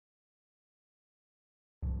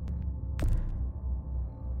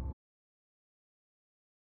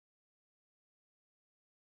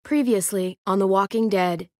Previously on The Walking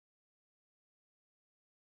Dead.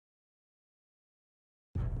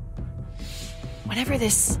 Whatever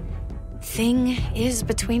this thing is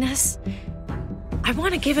between us, I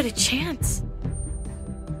want to give it a chance.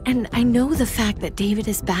 And I know the fact that David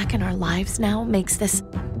is back in our lives now makes this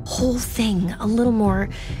whole thing a little more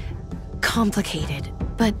complicated.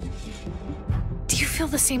 But do you feel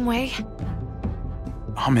the same way?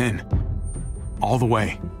 I'm in. All the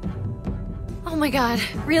way. Oh my God,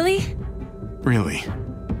 really? Really.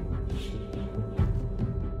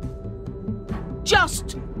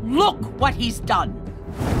 Just look what he's done.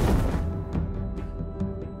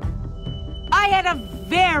 I had a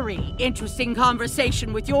very interesting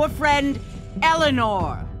conversation with your friend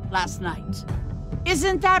Eleanor last night.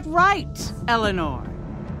 Isn't that right, Eleanor?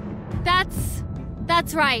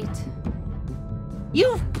 That's right.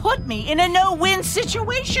 You've put me in a no-win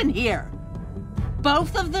situation here.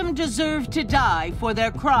 Both of them deserve to die for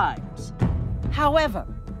their crimes. However,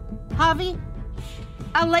 Javi,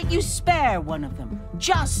 I'll let you spare one of them.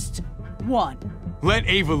 Just one. Let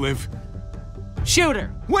Ava live. Shoot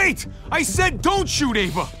her. Wait! I said don't shoot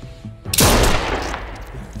Ava!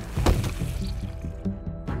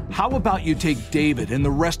 How about you take David and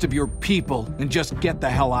the rest of your people and just get the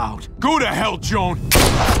hell out? Go to hell, Joan!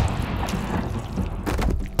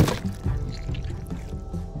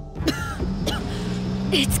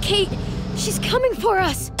 It's Kate. She's coming for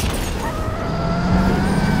us.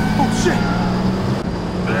 Oh, shit!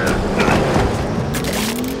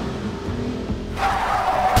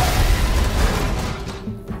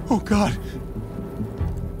 Oh, God.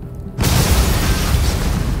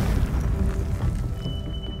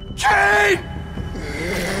 Kate!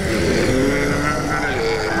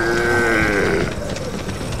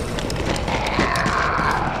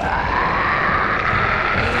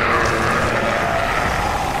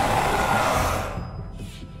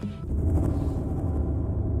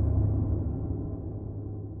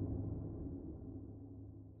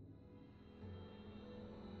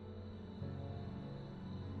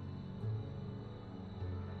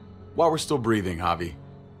 While we're still breathing, Javi.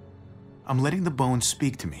 I'm letting the bones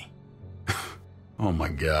speak to me. Oh my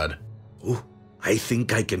God. Oh, I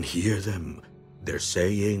think I can hear them. They're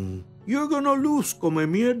saying, "You're gonna lose, come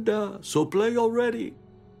mierda, so play already."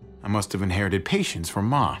 I must have inherited patience from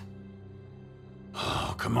Ma.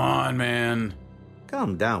 Oh, come on, man.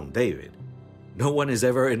 Calm down, David. No one is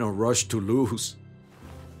ever in a rush to lose.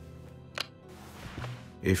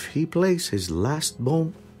 If he plays his last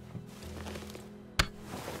bone...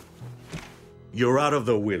 You're out of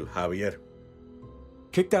the will, Javier.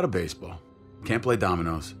 Kicked out of baseball. Can't play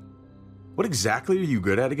dominoes. What exactly are you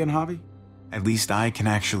good at again, Javi? At least I can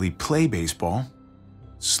actually play baseball.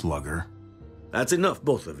 Slugger. That's enough,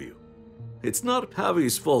 both of you. It's not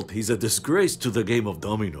Javi's fault he's a disgrace to the game of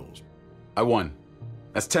dominoes. I won.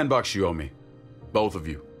 That's $10 you owe me. Both of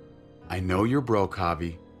you. I know you're broke,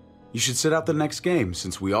 Javi. You should sit out the next game,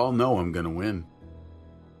 since we all know I'm gonna win.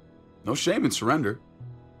 No shame in surrender.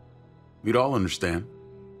 We'd all understand.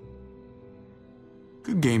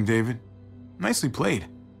 Good game, David. Nicely played.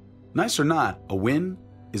 Nice or not, a win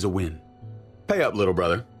is a win. Pay up, little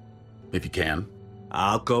brother. If you can.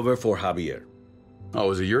 I'll cover for Javier.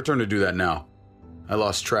 Oh, is it your turn to do that now? I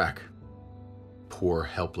lost track. Poor,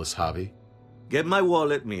 helpless Javi. Get my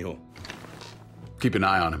wallet, mijo. Keep an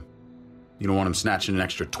eye on him. You don't want him snatching an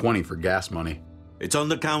extra 20 for gas money. It's on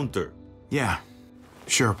the counter. Yeah.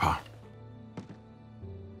 Sure, Pa.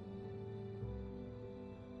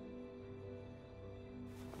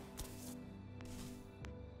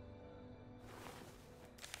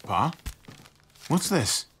 Pa? What's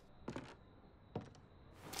this?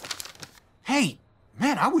 Hey,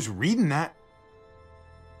 man, I was reading that.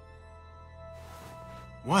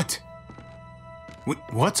 What?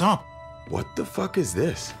 What's up? What the fuck is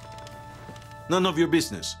this? None of your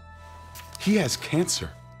business. He has cancer.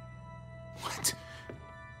 What?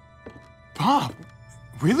 Pa,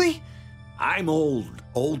 really? I'm old.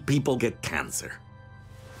 Old people get cancer.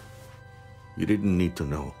 You didn't need to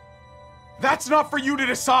know. That's not for you to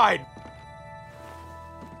decide!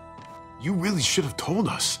 You really should have told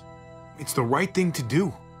us. It's the right thing to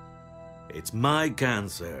do. It's my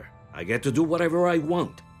cancer. I get to do whatever I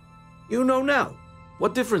want. You know now.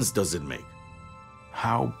 What difference does it make?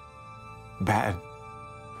 How bad?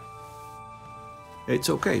 It's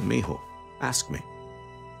okay, mijo. Ask me.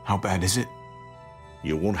 How bad is it?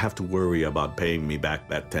 You won't have to worry about paying me back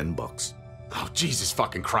that $10. Oh, Jesus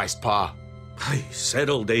fucking Christ, Pa. Hey,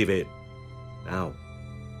 settle, David. Now.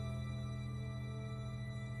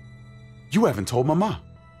 You haven't told Mama.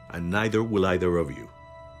 And neither will either of you.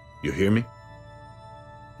 You hear me?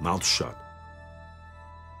 Mouth shut.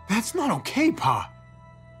 That's not okay, Pa.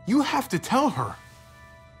 You have to tell her.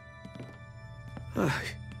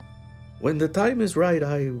 When the time is right,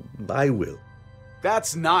 I will.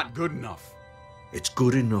 That's not good enough. It's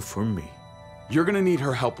good enough for me. You're gonna need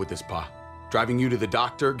her help with this, Pa. Driving you to the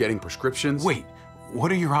doctor, getting prescriptions. Wait,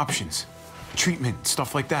 what are your options? Treatment,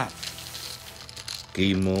 stuff like that.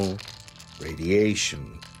 Chemo,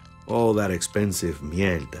 radiation, all that expensive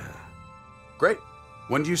mierda. Great.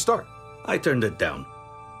 When do you start? I turned it down.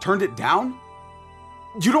 Turned it down?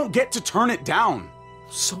 You don't get to turn it down.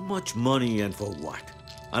 So much money, and for what?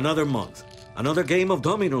 Another month. Another game of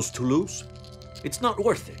dominoes to lose? It's not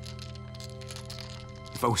worth it.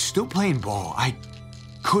 If I was still playing ball, I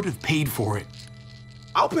could have paid for it.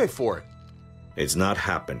 I'll pay for it. It's not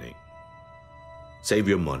happening. Save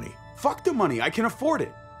your money. Fuck the money. I can afford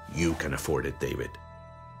it. You can afford it, David.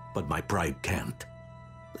 But my pride can't.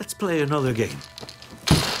 Let's play another game.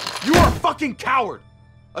 You are a fucking coward.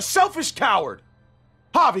 A selfish coward.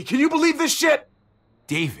 Javi, can you believe this shit?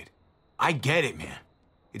 David, I get it, man.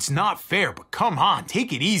 It's not fair, but come on,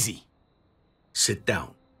 take it easy. Sit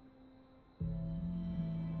down.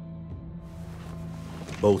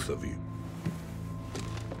 Both of you.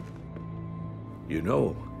 You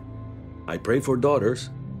know, I pray for daughters.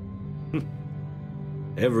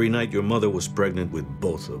 Every night your mother was pregnant with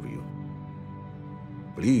both of you.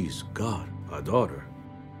 Please, God, a daughter.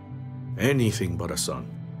 Anything but a son.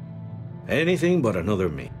 Anything but another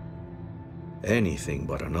me. Anything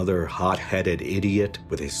but another hot-headed idiot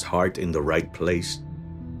with his heart in the right place.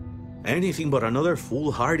 Anything but another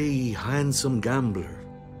foolhardy, handsome gambler.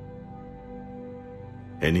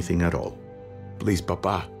 Anything at all. Please,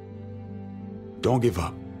 Papa. Don't give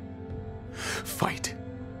up. Fight.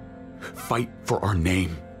 Fight for our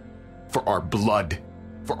name. For our blood.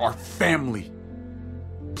 For our family.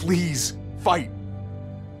 Please, fight.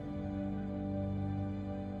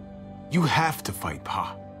 You have to fight,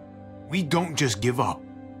 Pa. We don't just give up.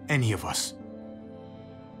 Any of us.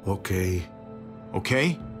 Okay.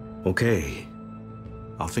 Okay? Okay.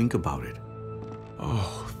 I'll think about it.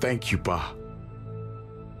 Oh, thank you, Pa.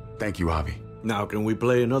 Thank you, Javi. Now can we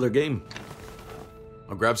play another game?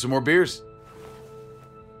 I'll grab some more beers.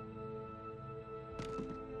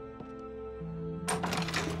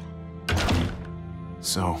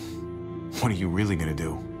 So, what are you really gonna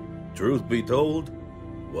do? Truth be told,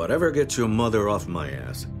 whatever gets your mother off my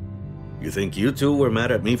ass. You think you two were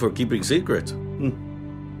mad at me for keeping secrets?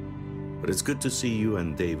 But it's good to see you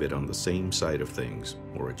and David on the same side of things,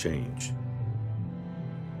 or a change.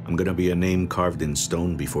 I'm gonna be a name carved in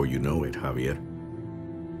stone before you know it, Javier.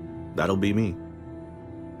 That'll be me.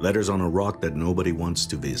 Letters on a rock that nobody wants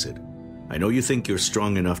to visit. I know you think you're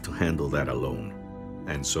strong enough to handle that alone.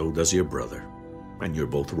 And so does your brother. And you're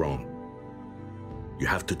both wrong. You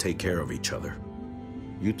have to take care of each other.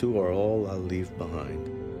 You two are all I'll leave behind.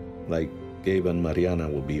 Like Gabe and Mariana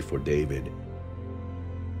will be for David.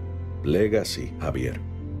 Legacy, Javier.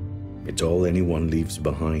 It's all anyone leaves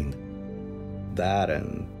behind. That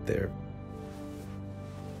and their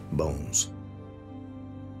bones.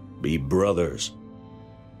 Be brothers.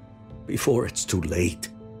 Before it's too late.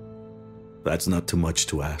 That's not too much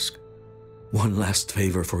to ask. One last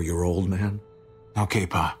favor for your old man. Okay,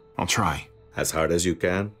 Pa. I'll try. As hard as you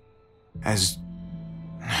can. As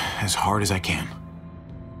hard as I can.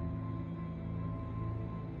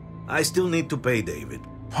 I still need to pay David.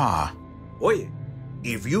 Pa. Oye,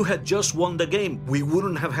 if you had just won the game, we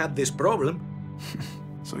wouldn't have had this problem.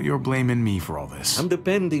 So you're blaming me for all this? I'm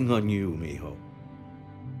depending on you, mijo.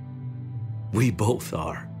 We both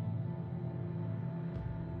are.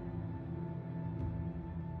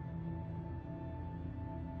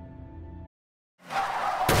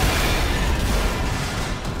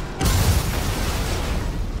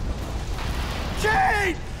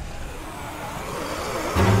 Kate!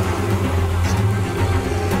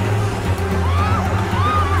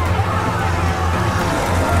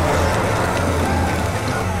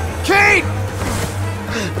 Kate!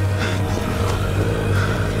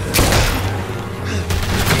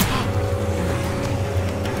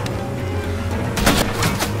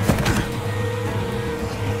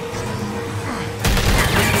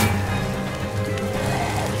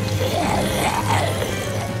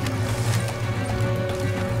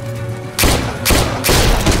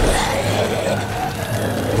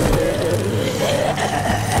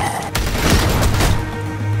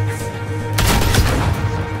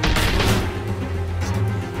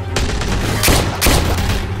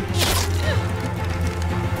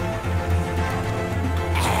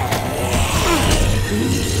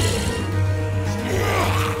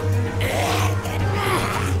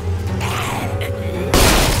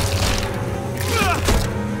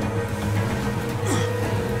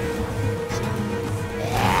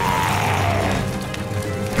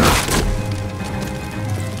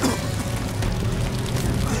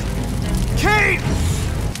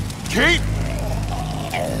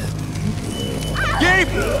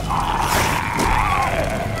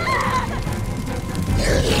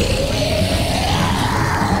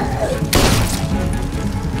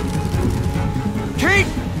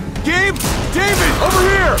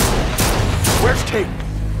 Kate,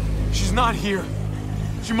 she's not here.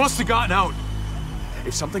 She must have gotten out.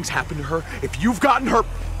 If something's happened to her, if you've gotten her,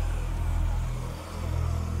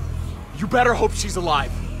 you better hope she's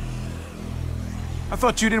alive. I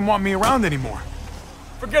thought you didn't want me around anymore.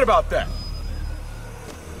 Forget about that.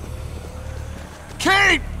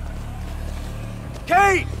 Kate!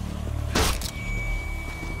 Kate!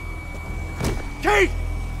 Kate!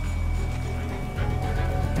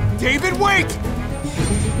 David, wait!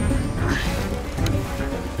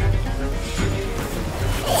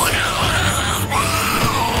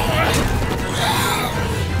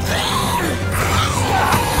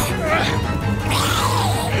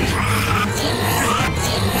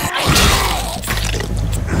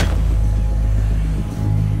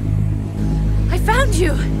 I found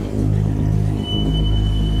you!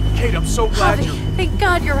 Kate, I'm so glad Javi, thank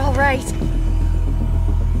God you're all right.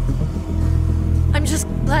 I'm just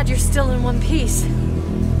glad you're still in one piece.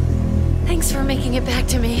 Thanks for making it back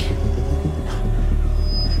to me.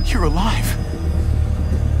 You're alive.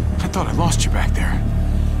 I thought I lost you back there.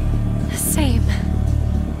 Same.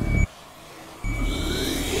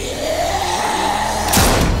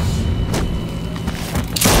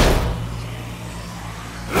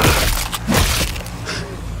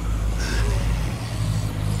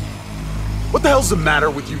 What the hell's the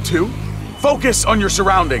matter with you two? Focus on your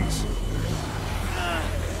surroundings.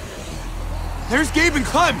 There's Gabe and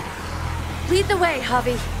Clem. Lead the way,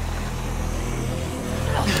 Javi.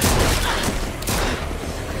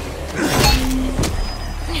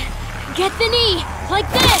 Get the knee!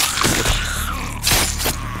 Like this!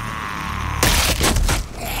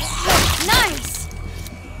 Nice!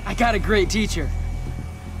 I got a great teacher.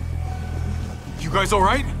 You guys all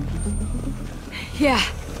right? Yeah.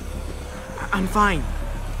 I'm fine.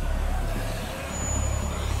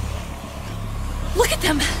 Look at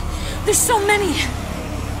them! There's so many!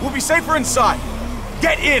 We'll be safer inside.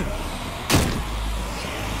 Get in!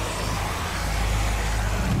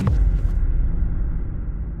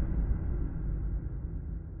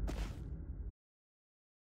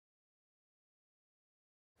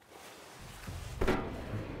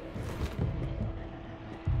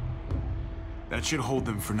 That should hold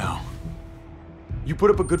them for now. You put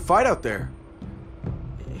up a good fight out there.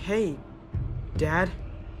 Hey, Dad.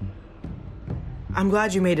 I'm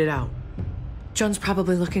glad you made it out. Joan's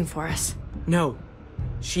probably looking for us. No,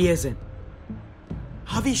 she isn't.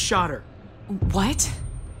 Javi shot her. What?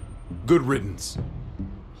 Good riddance.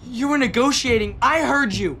 You were negotiating. I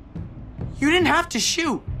heard you. You didn't have to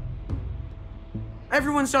shoot.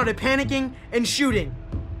 Everyone started panicking and shooting.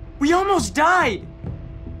 We almost died.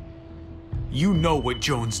 You know what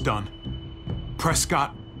Joan's done.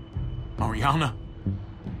 Prescott, Mariana,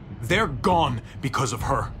 they're gone because of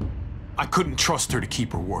her. I couldn't trust her to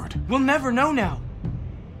keep her word. We'll never know now.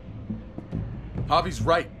 Javi's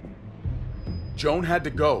right. Joan had to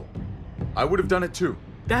go. I would have done it too.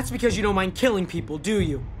 That's because you don't mind killing people, do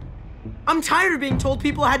you? I'm tired of being told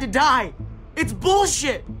people had to die. It's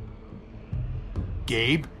bullshit.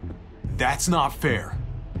 Gabe, that's not fair.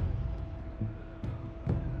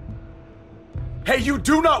 Hey, you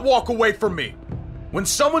do not walk away from me. When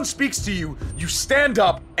someone speaks to you, you stand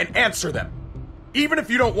up and answer them. Even if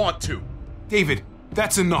you don't want to. David,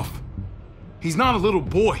 that's enough. He's not a little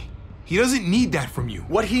boy. He doesn't need that from you.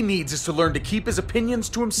 What he needs is to learn to keep his opinions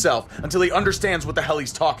to himself until he understands what the hell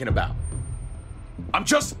he's talking about. I'm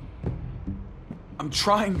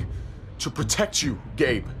trying to protect you,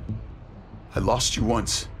 Gabe. I lost you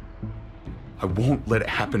once. I won't let it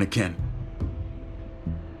happen again.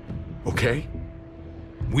 Okay?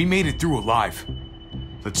 We made it through alive.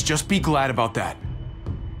 Let's just be glad about that.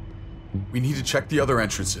 We need to check the other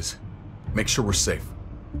entrances. Make sure we're safe.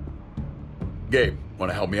 Gabe,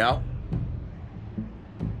 want to help me out?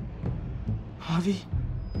 Javi?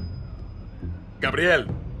 Gabriel.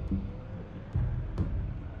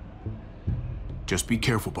 Just be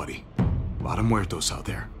careful, buddy. A lot of muertos out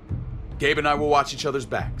there. Gabe and I will watch each other's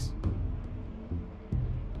backs.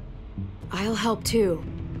 I'll help too.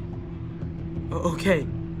 Okay.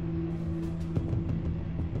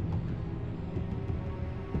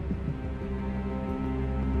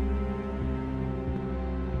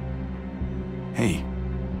 Hey,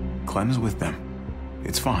 Clem's with them.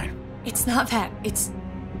 It's fine. It's not that. It's...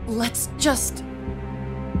 Let's just...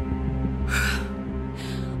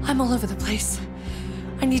 I'm all over the place.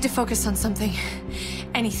 I need to focus on something.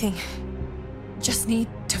 Anything. Just need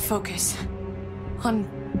to focus. On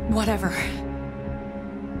whatever.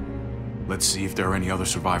 Let's see if there are any other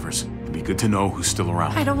survivors. It'd be good to know who's still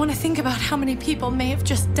around. I don't want to think about how many people may have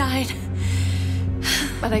just died.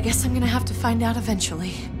 But I guess I'm gonna have to find out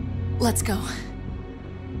eventually. Let's go.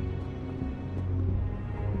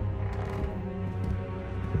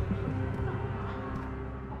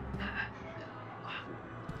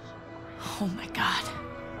 Oh my God.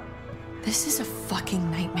 This is a fucking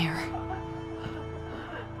nightmare.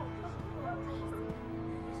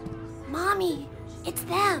 Mommy, it's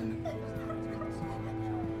them.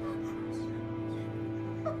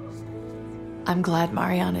 I'm glad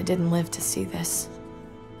Mariana didn't live to see this.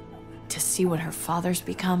 To see what her father's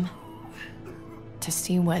become. To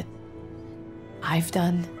see what I've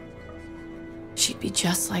done. She'd be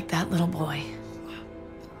just like that little boy.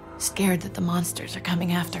 Scared that the monsters are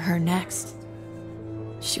coming after her next.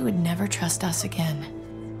 She would never trust us again.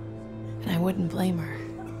 And I wouldn't blame her.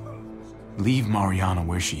 Leave Mariana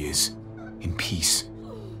where she is. In peace.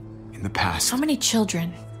 In the past. How many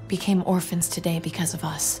children became orphans today because of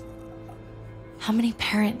us? How many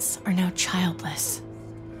parents are now childless?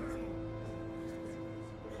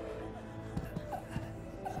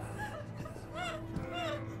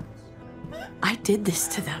 I did this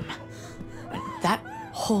to them. But that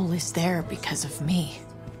hole is there because of me.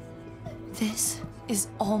 This is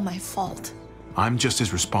all my fault. I'm just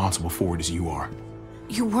as responsible for it as you are.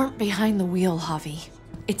 You weren't behind the wheel, Javi.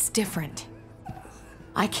 It's different.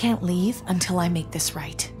 I can't leave until I make this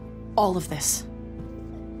right. All of this.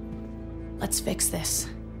 Let's fix this.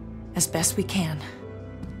 As best we can.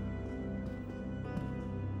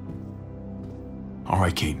 All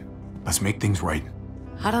right, Kate. Let's make things right.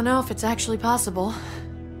 I don't know if it's actually possible,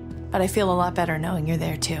 but I feel a lot better knowing you're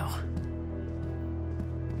there too.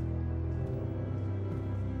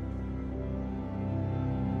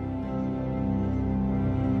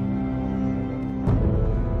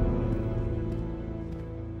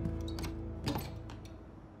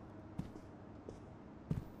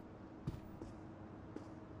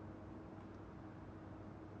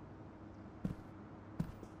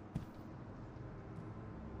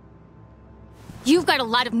 You've got a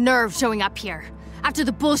lot of nerve showing up here after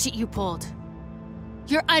the bullshit you pulled.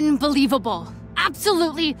 You're unbelievable.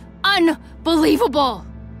 Absolutely unbelievable.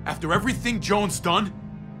 After everything Joan's done,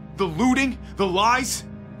 the looting, the lies,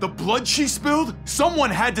 the blood she spilled, someone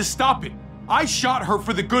had to stop it. I shot her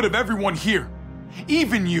for the good of everyone here.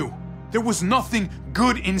 Even you. There was nothing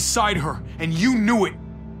good inside her, and you knew it.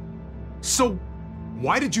 So,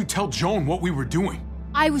 why did you tell Joan what we were doing?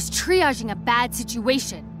 I was triaging a bad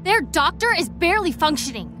situation. Their doctor is barely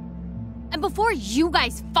functioning. And before you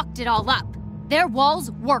guys fucked it all up, their walls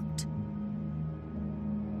worked.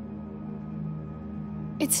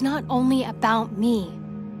 It's not only about me.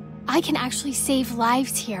 I can actually save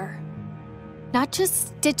lives here. Not just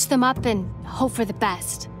stitch them up and hope for the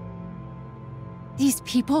best. These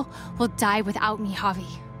people will die without me, Javi.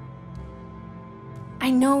 I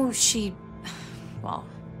know she, well,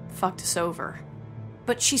 fucked us over.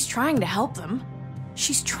 But she's trying to help them.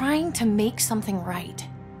 She's trying to make something right.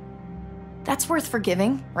 That's worth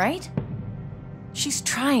forgiving, right? She's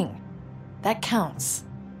trying. That counts.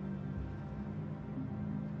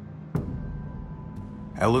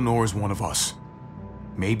 Eleanor's one of us.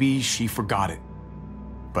 Maybe she forgot it,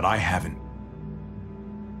 but I haven't.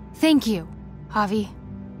 Thank you, Javi.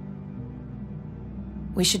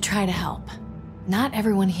 We should try to help. Not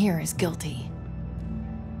everyone here is guilty.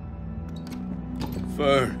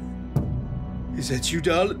 Fern, is that you,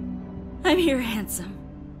 darling? I'm here, handsome.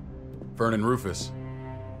 Fern and Rufus.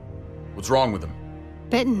 What's wrong with him?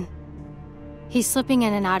 Bitten. He's slipping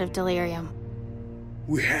in and out of delirium.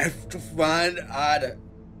 We have to find Ada.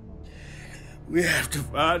 We have to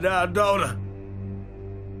find our daughter.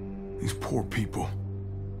 These poor people.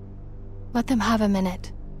 Let them have a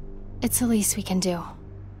minute. It's the least we can do.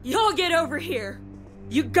 Y'all get over here.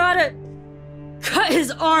 You gotta cut his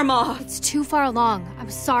arm off. It's too far along. I'm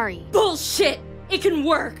sorry. Bullshit! It can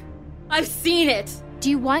work. I've seen it. Do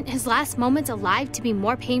you want his last moments alive to be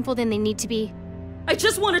more painful than they need to be? I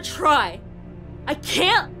just want to try. I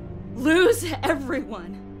can't lose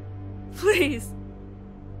everyone. Please.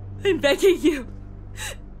 I'm begging you.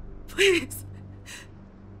 Please.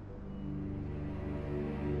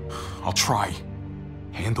 I'll try.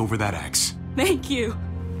 Hand over that axe. Thank you.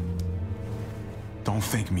 Don't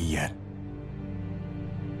thank me yet.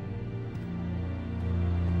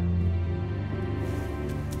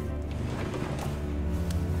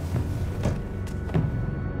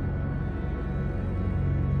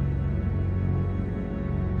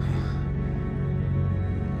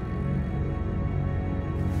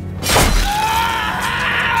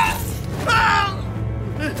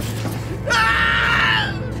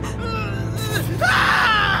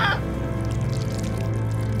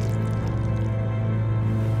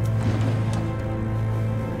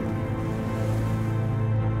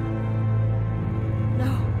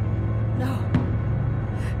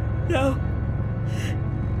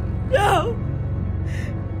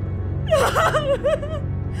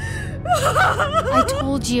 I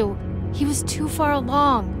told you, he was too far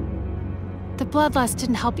along. The bloodlust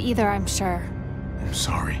didn't help either, I'm sure. I'm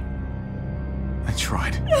sorry. I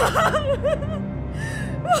tried.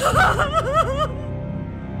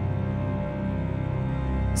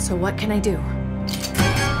 So what can I do?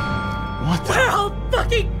 What the? We're all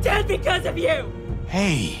fucking dead because of you!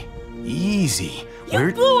 Hey, easy.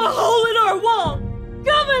 You blew a hole in our wall!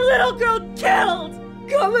 Got my little girl killed!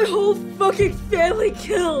 Got my whole fucking family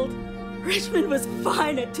killed! Richmond was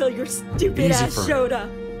fine until your stupid ass showed up.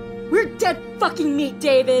 We're dead fucking meat,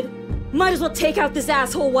 David. Might as well take out this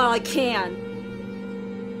asshole while I can.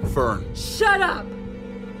 Fern. Shut up!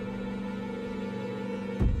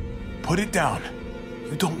 Put it down.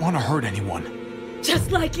 You don't want to hurt anyone.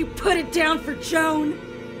 Just like you put it down for Joan.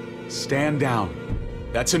 Stand down.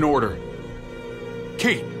 That's an order.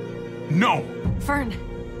 Kate, no! Fern,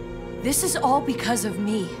 this is all because of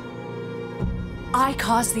me. I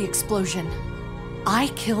caused the explosion. I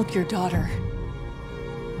killed your daughter.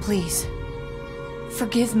 Please,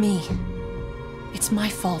 forgive me. It's my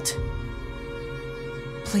fault.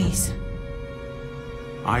 Please.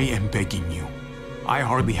 I am begging you. I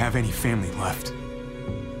hardly have any family left.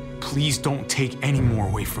 Please don't take any more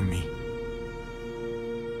away from me.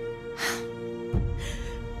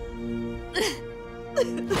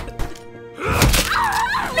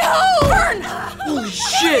 No! Burn! Holy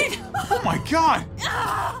shit! Oh my god!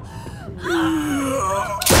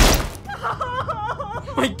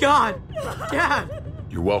 Oh my god! Dad!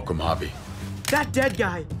 You're welcome, Javi. That dead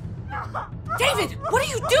guy. David, what are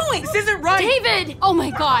you doing? This isn't right! David! Oh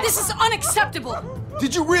my god! This is unacceptable!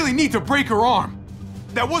 Did you really need to break her arm?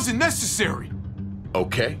 That wasn't necessary.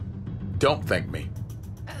 Okay. Don't thank me.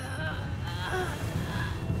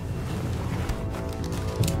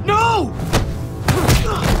 No!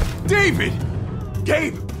 David!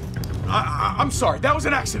 Gabe! I'm sorry, that was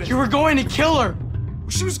an accident. You were going to kill her!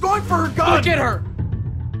 She was going for her gun! Look at her!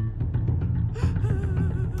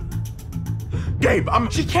 Gabe,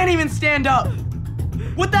 She can't even stand up!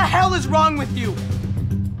 What the hell is wrong with you?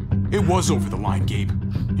 It was over the line, Gabe.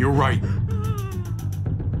 You're right.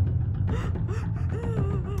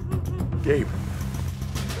 Gabe,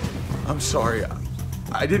 I'm sorry.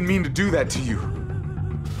 I didn't mean to do that to you.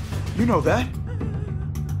 You know that.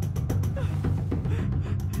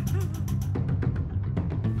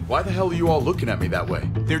 Why the hell are you all looking at me that way?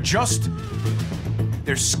 They're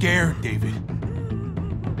scared, David.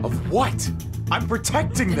 Of what? I'm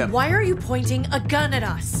protecting them. Why are you pointing a gun at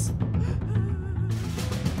us?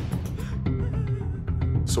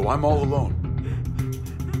 So I'm all alone.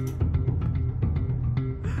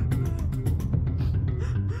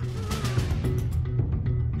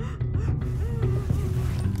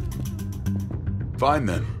 Fine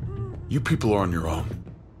then. You people are on your own.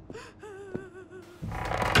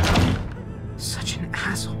 Such an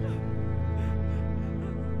asshole.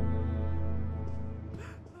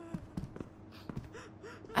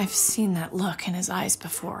 I've seen that look in his eyes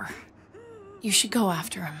before. You should go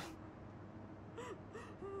after him.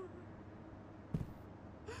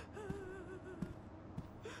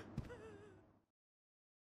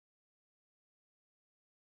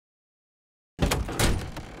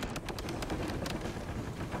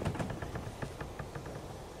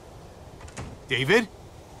 David?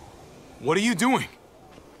 What are you doing?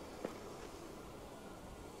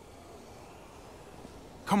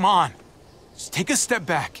 Come on. Just take a step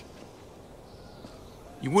back.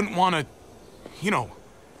 You wouldn't want to,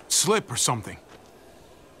 slip or something.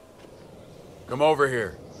 Come over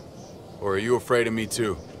here. Or are you afraid of me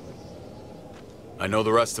too? I know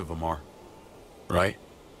the rest of them are. Right?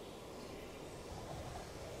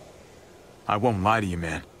 I won't lie to you,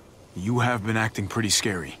 man. You have been acting pretty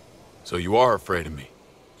scary. So you are afraid of me?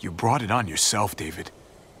 You brought it on yourself, David.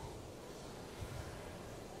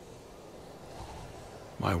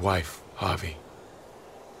 My wife, Javi.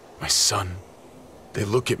 My son. They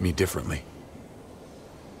look at me differently.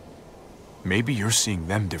 Maybe you're seeing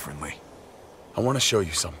them differently. I want to show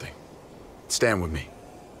you something. Stand with me.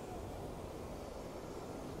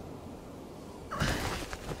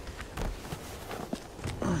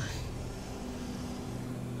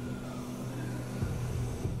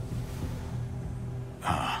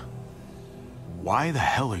 Why the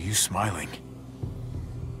hell are you smiling?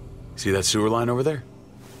 See that sewer line over there?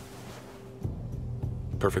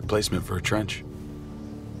 Perfect placement for a trench.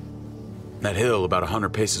 That hill about 100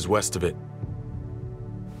 paces west of it.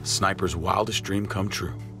 Sniper's wildest dream come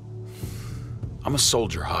true. I'm a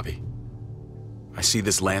soldier, Javi. I see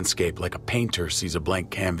this landscape like a painter sees a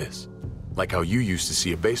blank canvas. Like how you used to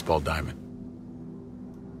see a baseball diamond.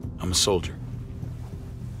 I'm a soldier.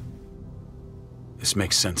 This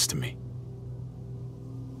makes sense to me.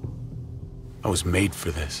 I was made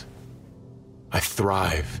for this. I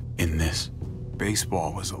thrive in this.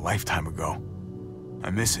 Baseball was a lifetime ago. I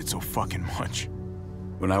miss it so fucking much.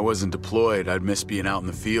 When I wasn't deployed, I'd miss being out in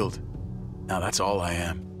the field. Now that's all I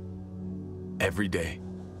am. Every day.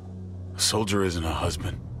 A soldier isn't a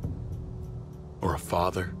husband. Or a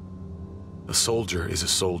father. A soldier is a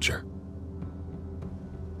soldier.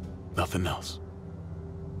 Nothing else.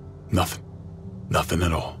 Nothing. Nothing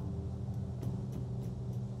at all.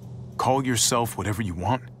 Call yourself whatever you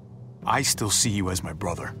want. I still see you as my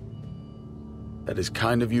brother. That is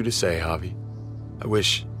kind of you to say, Javi. I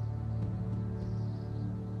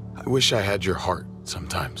wish I had your heart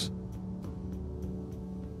sometimes.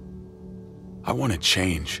 I want to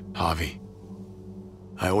change, Javi.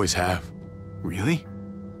 I always have. Really?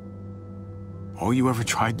 All you ever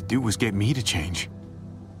tried to do was get me to change.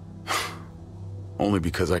 Only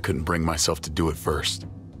because I couldn't bring myself to do it first.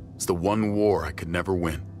 It's the one war I could never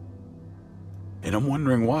win. And I'm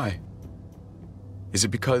wondering why. Is it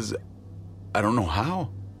because I don't know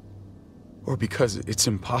how? Or because it's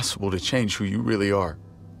impossible to change who you really are?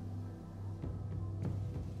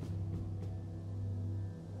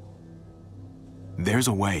 There's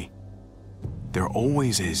a way. There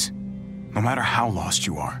always is. No matter how lost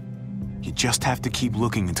you are. You just have to keep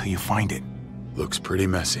looking until you find it. Looks pretty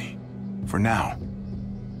messy. For now.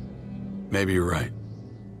 Maybe you're right.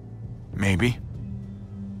 Maybe.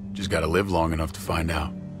 Just gotta live long enough to find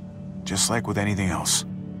out. Just like with anything else.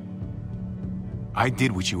 I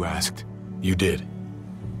did what you asked. You did.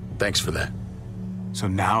 Thanks for that. So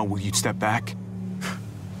now, will you step back?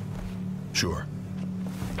 Sure.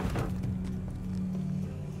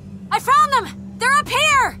 I found them! They're up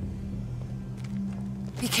here!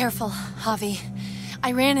 Be careful, Javi.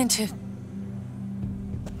 I ran into...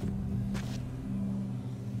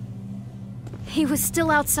 He was still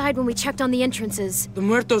outside when we checked on the entrances. The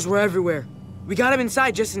muertos were everywhere. We got him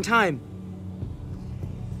inside just in time.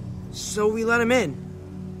 So we let him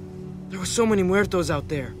in. There were so many muertos out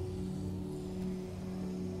there.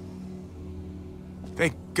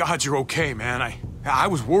 Thank God you're okay, man. I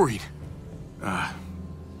was worried.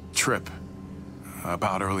 Trip.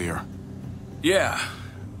 About earlier. Yeah,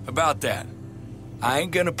 about that. I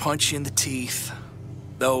ain't gonna punch you in the teeth.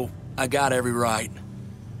 Though, I got every right.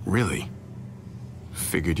 Really?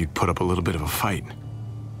 Figured you'd put up a little bit of a fight.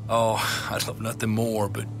 Oh, I'd love nothing more,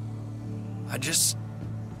 but I just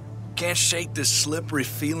can't shake this slippery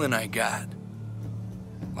feeling I got.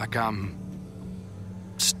 Like I'm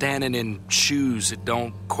standing in shoes that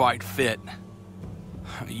don't quite fit.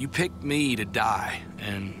 You picked me to die,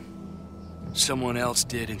 and someone else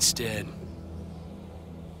did instead.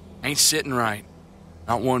 Ain't sitting right.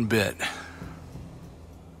 Not one bit.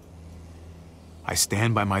 I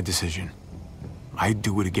stand by my decision. I'd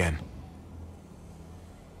do it again.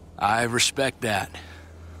 I respect that.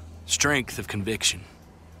 Strength of conviction.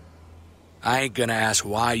 I ain't gonna ask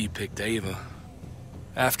why you picked Ava.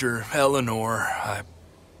 After Eleanor,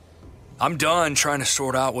 I'm done trying to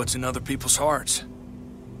sort out what's in other people's hearts.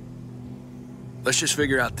 Let's just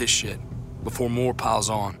figure out this shit before more piles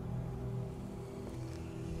on.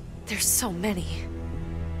 There's so many.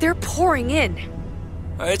 They're pouring in.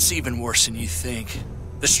 It's even worse than you think.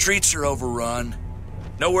 The streets are overrun.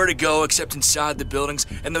 Nowhere to go except inside the buildings,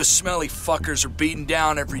 and those smelly fuckers are beating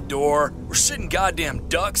down every door. We're sitting goddamn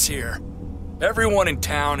ducks here. Everyone in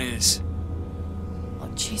town is.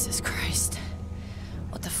 Oh, Jesus Christ.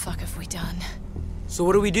 What the fuck have we done? So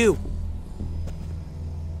what do we do?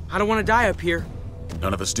 I don't want to die up here.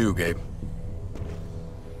 None of us do, Gabe.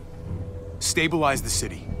 Stabilize the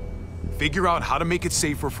city. Figure out how to make it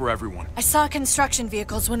safer for everyone. I saw construction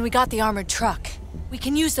vehicles when we got the armored truck. We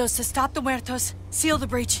can use those to stop the muertos, seal the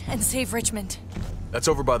breach, and save Richmond. That's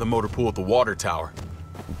over by the motor pool at the water tower.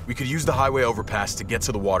 We could use the highway overpass to get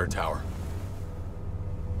to the water tower.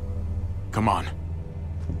 Come on.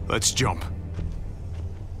 Let's jump.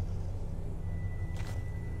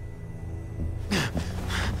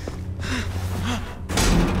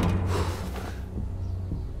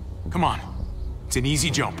 Come on. It's an easy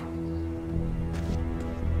jump.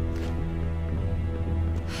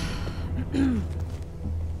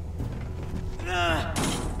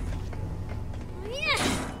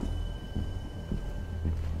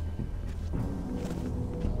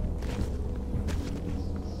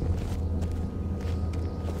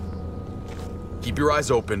 Keep your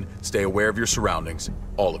eyes open, stay aware of your surroundings.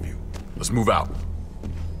 All of you. Let's move out.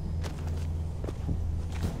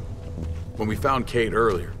 When we found Kate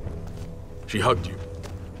earlier, she hugged you.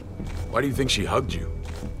 Why do you think she hugged you?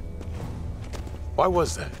 Why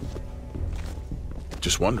was that?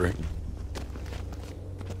 Just wondering.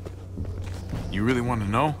 You really want to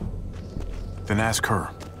know? Then ask her.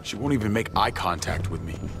 She won't even make eye contact with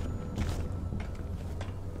me.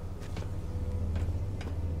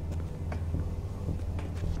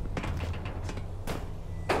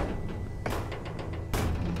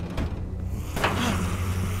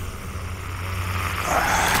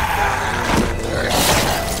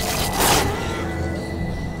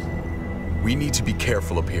 We need to be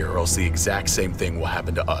careful up here, or else the exact same thing will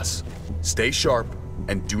happen to us. Stay sharp,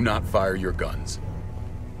 and do not fire your guns.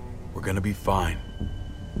 We're gonna be fine.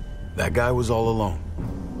 That guy was all alone.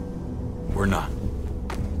 We're not.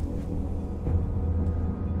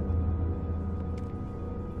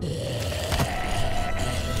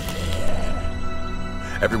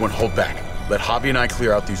 Everyone hold back. Let Javi and I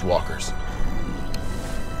clear out these walkers.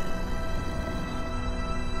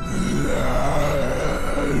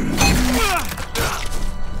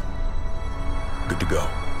 Good to go.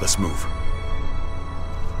 Let's move.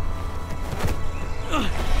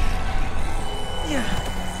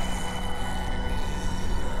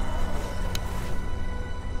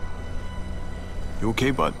 You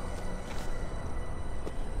okay, bud?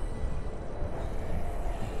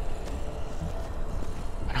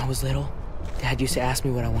 When I was little, Dad used to ask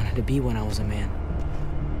me what I wanted to be when I was a man.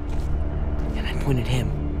 And I'd point at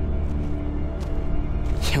him.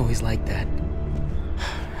 He always liked that.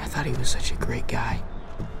 I thought he was such a great guy.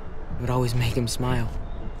 It would always make him smile.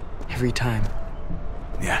 Every time.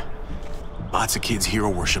 Yeah. Lots of kids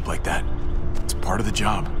hero worship like that. It's part of the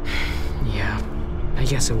job. Yeah, I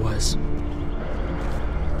guess it was.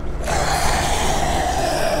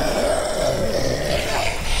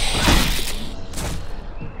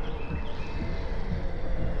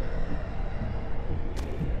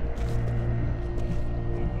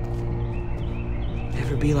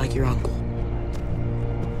 Never be like your uncle.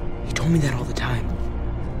 He told me that all the time.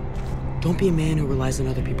 Don't be a man who relies on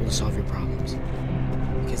other people to solve your problems.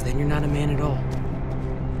 Because then you're not a man at all.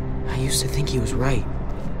 I used to think he was right.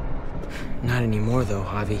 Not anymore, though,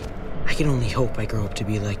 Javi. I can only hope I grow up to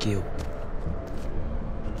be like you.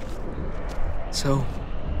 So,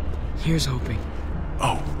 here's hoping.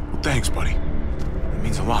 Oh, well, thanks, buddy. It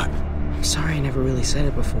means a lot. I'm sorry I never really said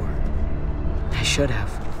it before. I should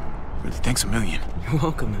have. Really, thanks a million. You're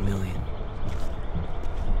welcome, a million.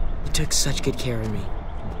 You took such good care of me.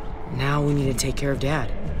 Now we need to take care of Dad.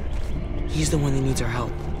 He's the one that needs our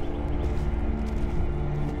help.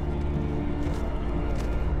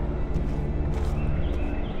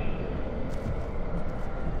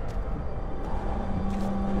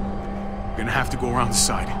 We're gonna have to go around the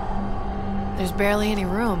side. There's barely any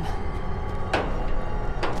room.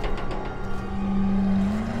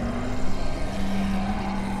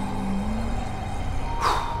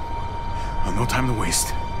 Well, no time to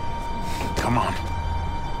waste. Come on.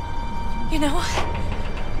 You know,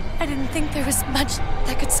 I didn't think there was much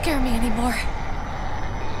that could scare me anymore.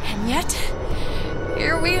 And yet,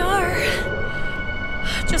 here we are.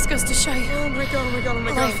 Just goes to show you. Oh my god, oh my god, oh my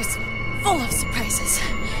god. Life is full of surprises.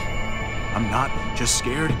 I'm not just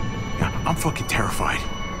scared. I'm fucking terrified.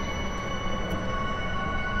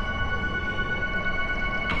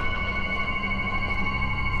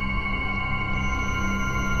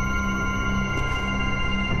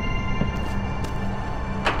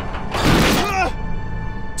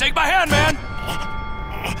 Take my hand, man!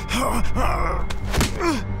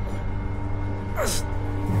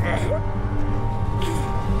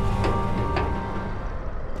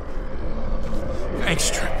 Thanks,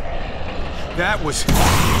 Trip. That was...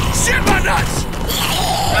 Shit my nuts!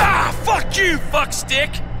 Ah, fuck you,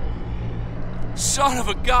 fuckstick! Son of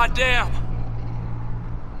a goddamn!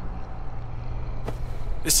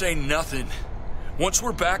 This ain't nothing. Once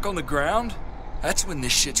we're back on the ground, that's when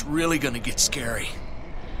this shit's really gonna get scary.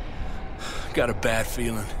 Got a bad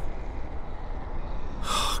feeling.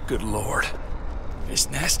 Oh, good lord. It's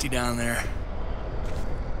nasty down there.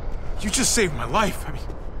 You just saved my life. I mean,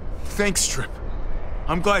 thanks, Trip.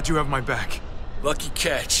 I'm glad you have my back. Lucky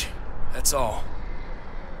catch. That's all.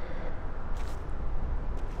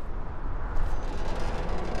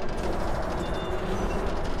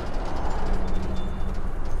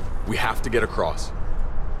 We have to get across.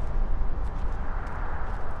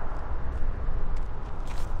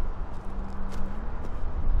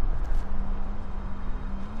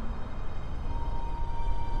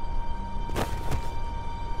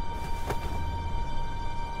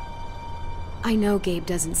 I know Gabe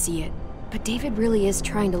doesn't see it, but David really is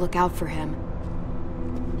trying to look out for him.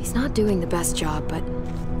 He's not doing the best job, but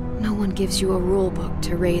no one gives you a rule book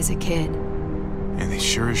to raise a kid. And they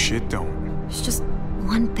sure as shit don't. There's just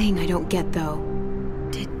one thing I don't get, though.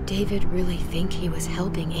 Did David really think he was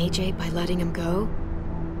helping AJ by letting him go?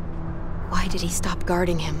 Why did he stop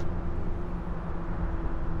guarding him?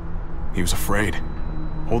 He was afraid.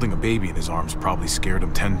 Holding a baby in his arms probably scared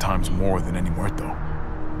him 10 times more than any muerto.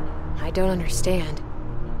 I don't understand.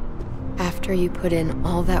 After you put in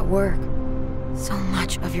all that work, so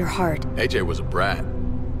much of your heart. AJ was a brat.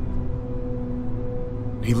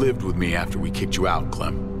 He lived with me after we kicked you out,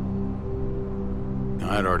 Clem.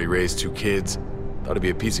 I'd already raised 2 kids. Thought it'd be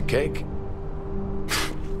a piece of cake.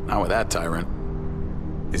 Not with that tyrant.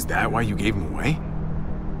 Is that why you gave him away?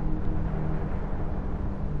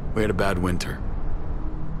 We had a bad winter.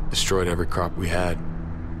 Destroyed every crop we had.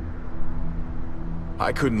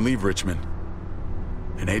 I couldn't leave Richmond.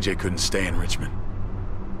 And AJ couldn't stay in Richmond.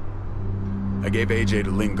 I gave AJ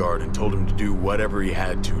to Lingard and told him to do whatever he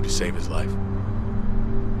had to save his life.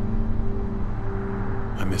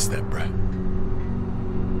 I miss that brat.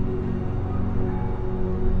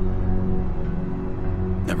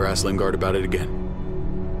 Never asked Lingard about it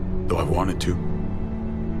again. Though I wanted to.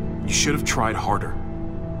 You should have tried harder.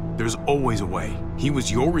 There's always a way. He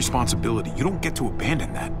was your responsibility. You don't get to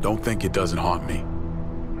abandon that. Don't think it doesn't haunt me.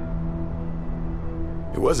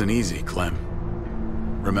 It wasn't easy, Clem.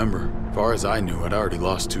 Remember, far as I knew, I'd already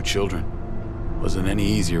lost 2 children. Wasn't any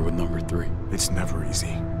easier with number 3. It's never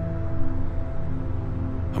easy.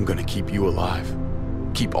 I'm gonna keep you alive.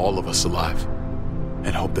 Keep all of us alive.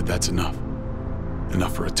 And hope that that's enough.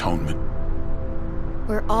 Enough for atonement.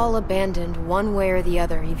 We're all abandoned one way or the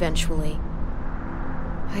other eventually.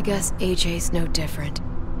 I guess AJ's no different.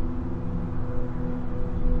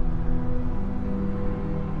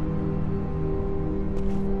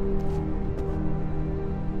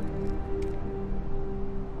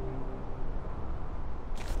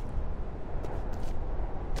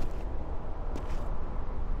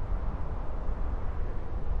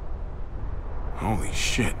 Holy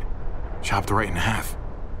shit. Chopped right in half.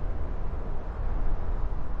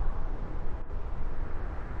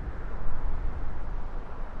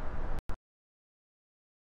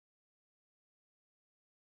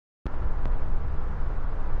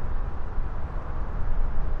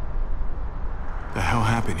 The hell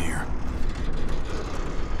happened here?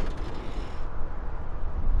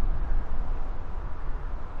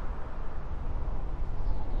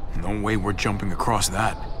 No way we're jumping across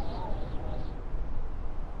that.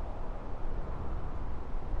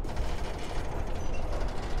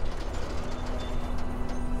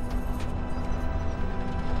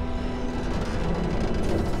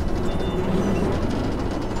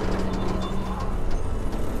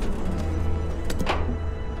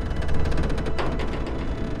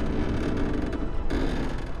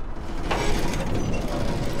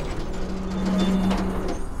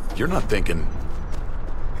 You're not thinking...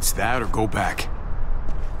 It's that or go back.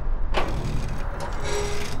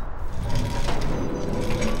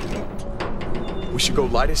 We should go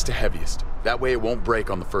lightest to heaviest. That way it won't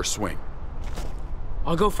break on the first swing.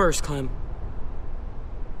 I'll go first, Clem.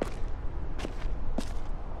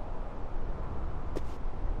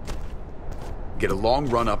 Get a long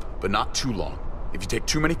run up, but not too long. If you take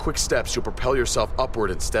too many quick steps, you'll propel yourself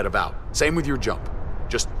upward instead of out. Same with your jump.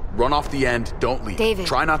 Just run off the end, don't leave. David.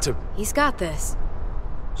 Try not to... He's got this.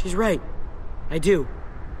 She's right. I do.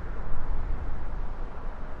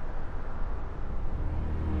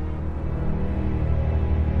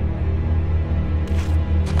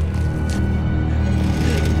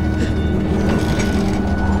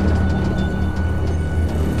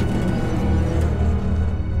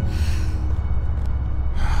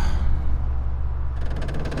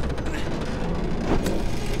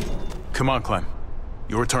 Come on, Clem.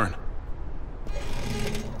 Your turn.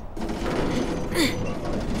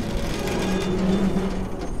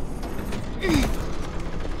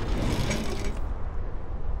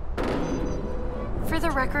 For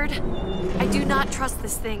the record, I do not trust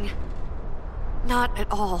this thing. Not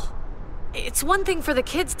at all. It's one thing for the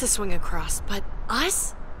kids to swing across, but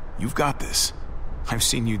us? You've got this. I've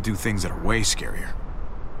seen you do things that are way scarier.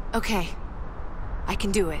 Okay. I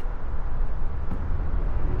can do it.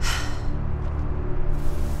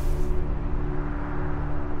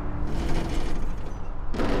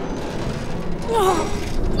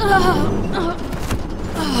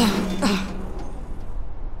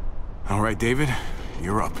 All right, David,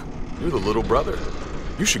 you're up. You're the little brother.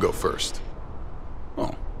 You should go first.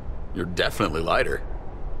 Oh, you're definitely lighter.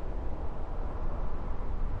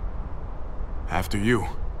 After you.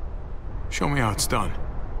 Show me how it's done.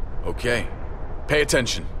 Okay. Pay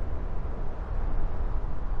attention.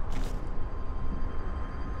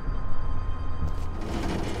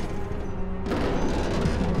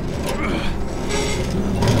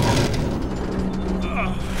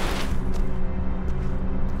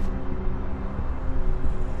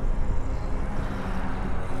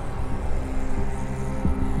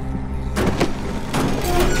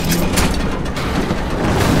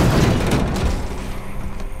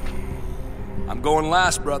 I'm going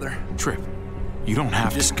last, brother. Trip, you don't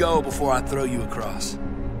have Just go before I throw you across.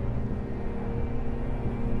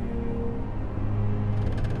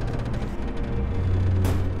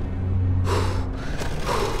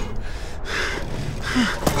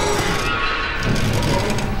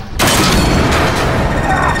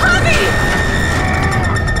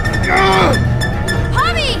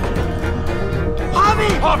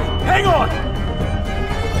 Javi, hang on!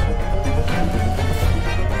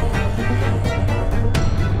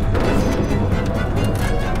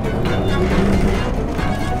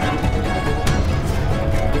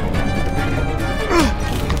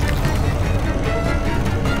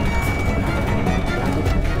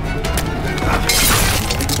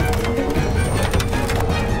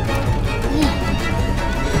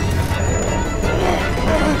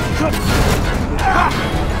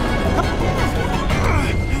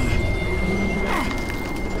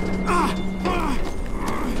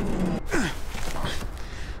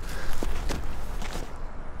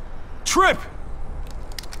 Trip!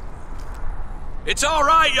 It's all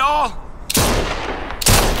right, y'all.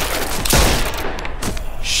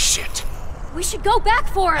 Shit. We should go back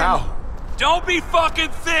for him. How? Don't be fucking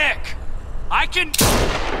thick. I can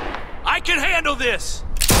handle this.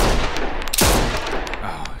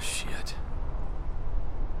 Oh, shit.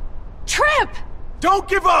 Trip! Don't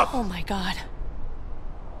give up! Oh my god.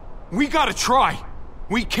 We gotta try.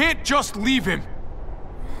 We can't just leave him.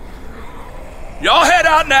 Y'all head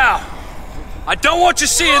out now. I don't want you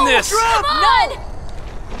seeing this. Come on!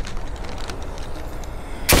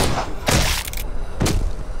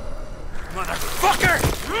 Motherfucker!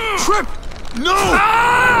 Trip! No!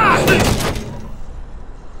 Ah!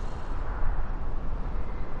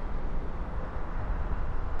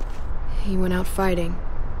 He went out fighting.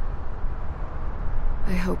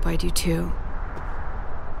 I hope I do too.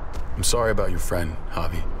 I'm sorry about your friend,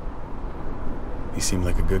 Javi. He seemed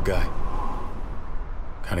like a good guy.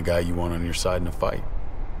 Kind of guy you want on your side in a fight.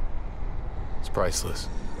 It's priceless.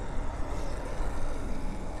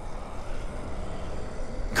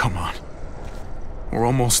 Come on. We're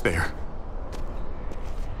almost there.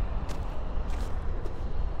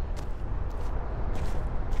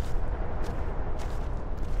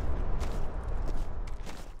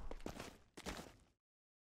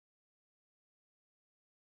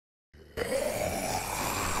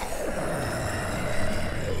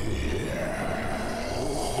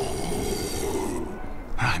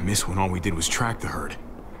 I miss when all we did was track the herd.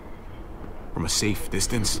 From a safe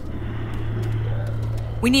distance.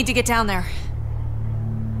 We need to get down there.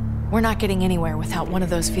 We're not getting anywhere without one of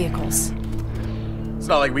those vehicles. It's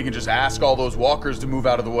not like we can just ask all those walkers to move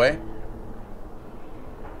out of the way.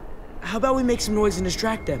 How about we make some noise and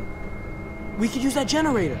distract them? We could use that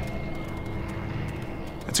generator.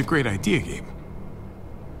 That's a great idea, Gabe.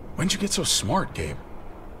 When'd you get so smart, Gabe?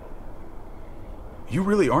 You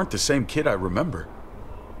really aren't the same kid I remember.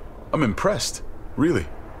 I'm impressed, really.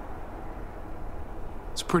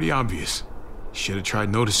 It's pretty obvious. Should have tried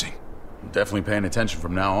noticing. I'm definitely paying attention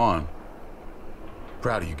from now on.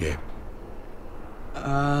 Proud of you, Gabe.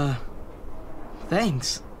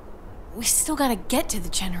 Thanks. We still gotta get to the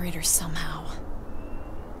generator somehow.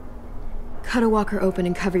 Cut a walker open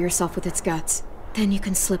and cover yourself with its guts. Then you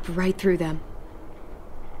can slip right through them.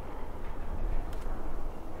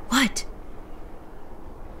 What?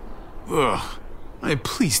 Ugh.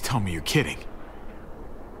 Please tell me you're kidding.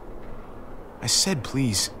 I said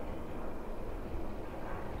please.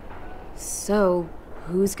 So,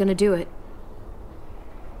 who's gonna do it?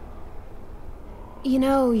 You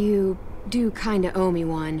know, you do kinda owe me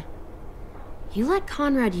one. You let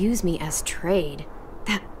Conrad use me as trade.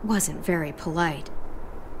 That wasn't very polite.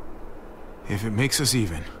 If it makes us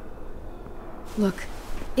even. Look,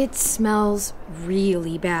 it smells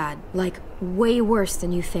really bad. Like, way worse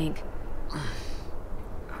than you think.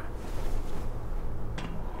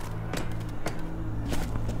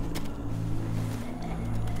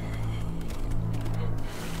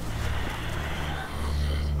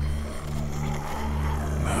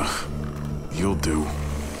 You'll do.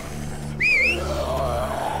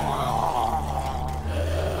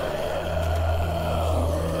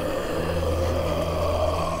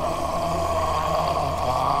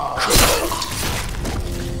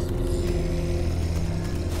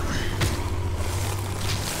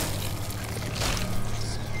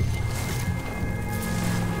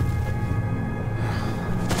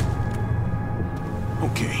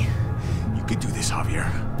 Okay, you can do this,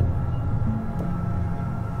 Javier.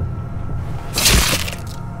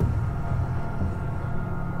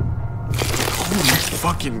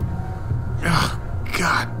 Fucking... Oh,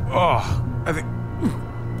 God. Oh, I think...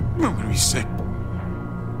 I'm gonna be sick.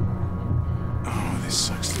 Oh. This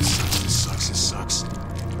sucks.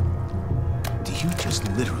 Do you just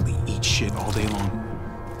literally eat shit all day long?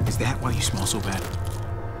 Is that why you smell so bad?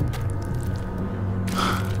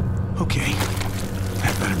 Okay,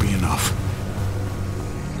 that better be enough.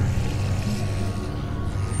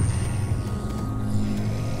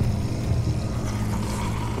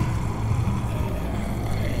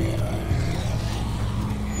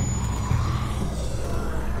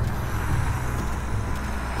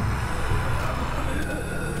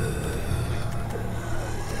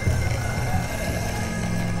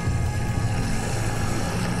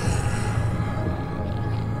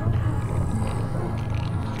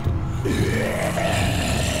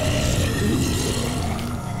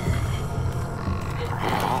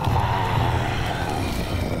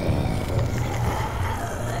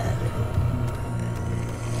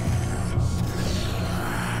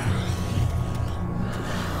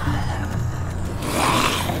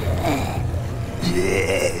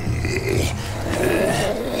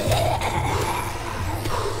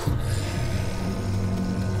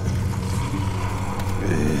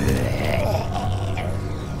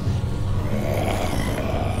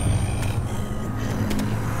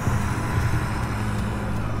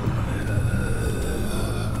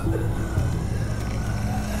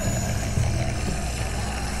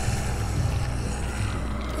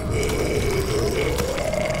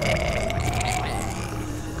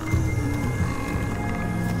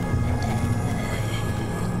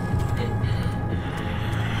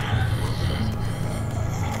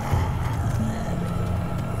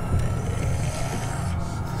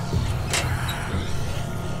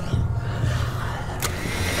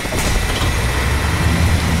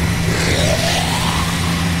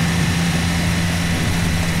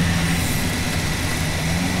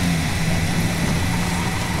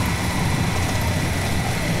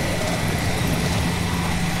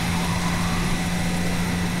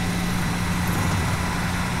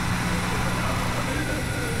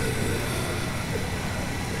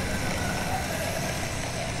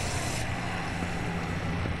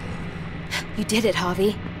 You did it,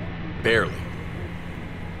 Javi. Barely.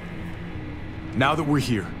 Now that we're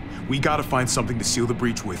here, we gotta find something to seal the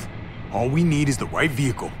breach with. All we need is the right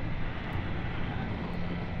vehicle.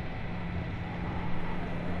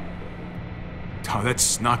 Oh,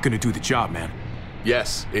 that's not gonna do the job, man.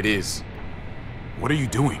 Yes, it is. What are you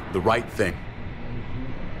doing? The right thing.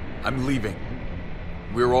 I'm leaving.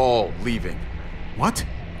 We're all leaving. What?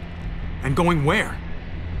 And going where?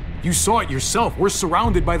 You saw it yourself. We're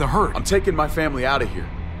surrounded by the herd. I'm taking my family out of here.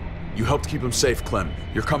 You helped keep them safe, Clem.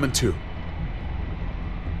 You're coming too.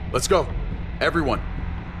 Let's go. Everyone.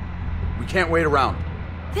 We can't wait around.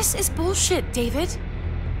 This is bullshit, David.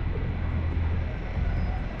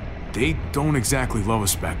 They don't exactly love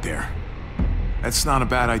us back there. That's not a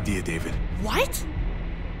bad idea, David. What?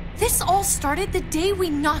 This all started the day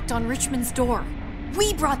we knocked on Richmond's door.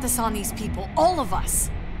 We brought this on these people, all of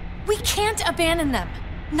us. We can't abandon them.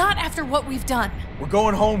 Not after what we've done. We're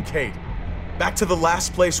going home, Kate. Back to the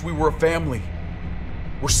last place we were a family.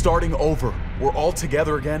 We're starting over. We're all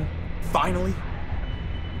together again. Finally.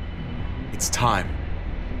 It's time.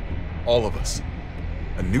 All of us.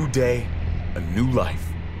 A new day, a new life.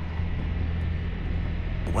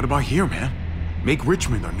 But what about here, man? Make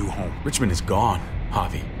Richmond our new home. Richmond is gone,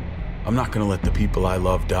 Javi. I'm not gonna let the people I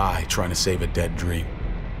love die trying to save a dead dream.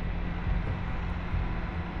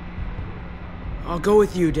 I'll go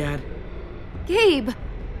with you, Dad. Gabe!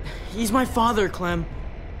 He's my father, Clem.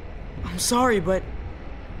 I'm sorry, but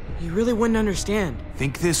you really wouldn't understand.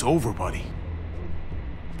 Think this over, buddy.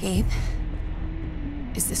 Gabe?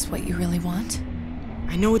 Is this what you really want?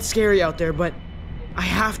 I know it's scary out there, but I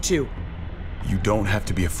have to. You don't have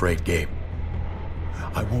to be afraid, Gabe.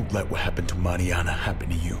 I won't let what happened to Mariana happen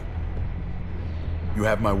to you. You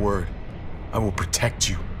have my word. I will protect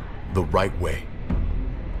you the right way.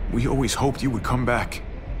 We always hoped you would come back.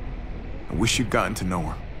 I wish you'd gotten to know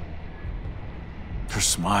her. Her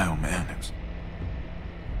smile, man, it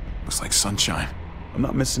was like sunshine. I'm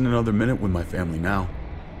not missing another minute with my family now.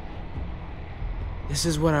 This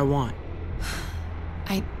is what I want.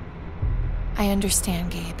 I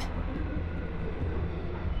understand, Gabe.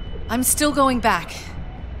 I'm still going back.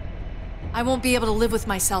 I won't be able to live with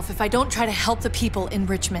myself if I don't try to help the people in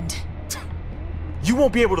Richmond. You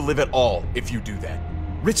won't be able to live at all if you do that.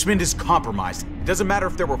 Richmond is compromised. It doesn't matter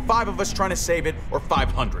if there were 5 of us trying to save it or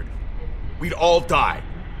 500. We'd all die.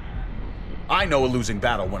 I know a losing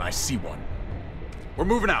battle when I see one. We're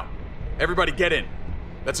moving out. Everybody get in.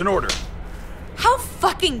 That's an order. How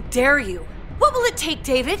fucking dare you? What will it take,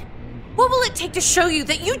 David? What will it take to show you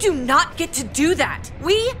that you do not get to do that?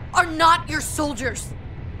 We are not your soldiers.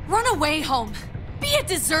 Run away home. Be a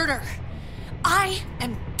deserter. I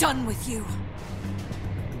am done with you.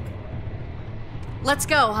 Let's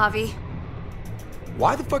go, Javi.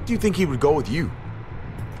 Why the fuck do you think he would go with you?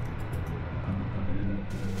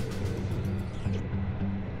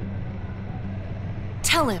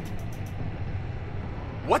 Tell him.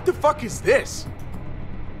 What the fuck is this?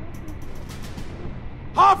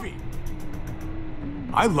 Javi!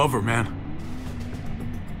 I love her, man.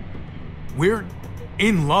 We're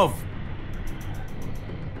in love.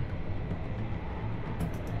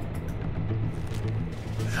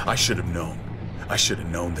 I should have known. I should have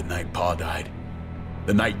known the night Pa died.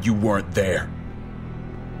 The night you weren't there.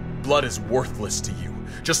 Blood is worthless to you,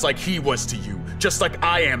 just like he was to you, just like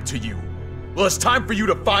I am to you. Well, it's time for you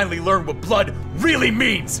to finally learn what blood really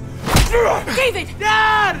means. David!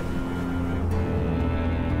 Dad!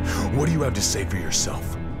 What do you have to say for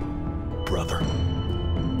yourself, brother?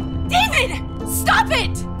 David! Stop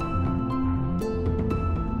it!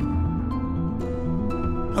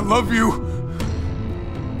 I love you.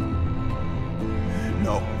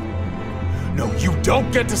 No. No, you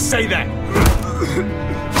don't get to say that!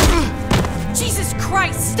 Jesus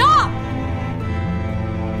Christ, stop!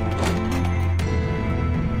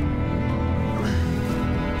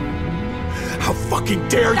 How fucking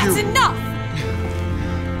dare you! That's enough!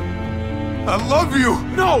 I love you!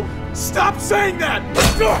 No! Stop saying that!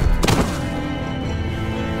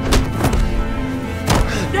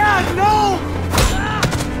 Dad, no!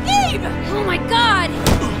 Gabe! Oh my God!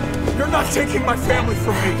 You're not taking my family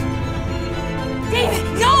from me! David,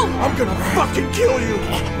 no! I'm gonna fucking kill you!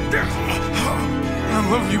 I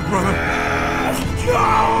love you, brother.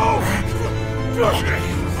 No!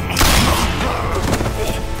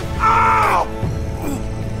 Ow!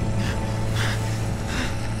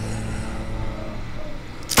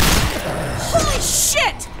 Holy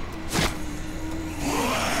shit!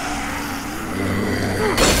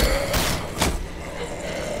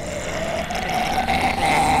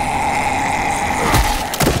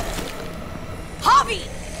 Javi!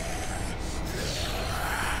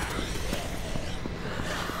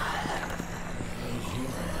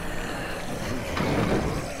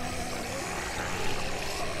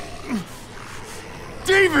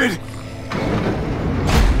 David!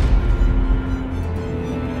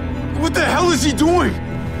 What the hell is he doing?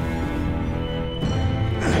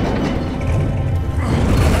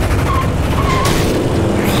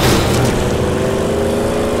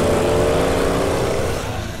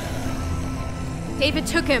 David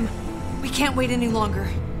took him. We can't wait any longer.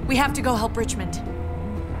 We have to go help Richmond.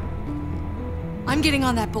 I'm getting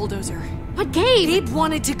on that bulldozer. But Gabe! Gabe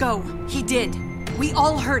wanted to go. He did. We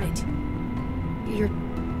all heard it.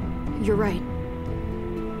 You're right.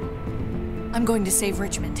 I'm going to save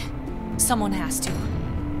Richmond. Someone has to.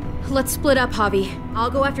 Let's split up, Javi. I'll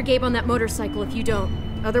go after Gabe on that motorcycle if you don't.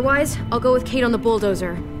 Otherwise, I'll go with Kate on the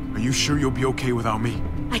bulldozer. Are you sure you'll be okay without me?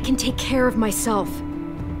 I can take care of myself.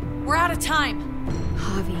 We're out of time.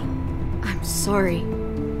 Javi, I'm sorry.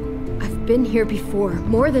 I've been here before,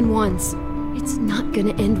 more than once. It's not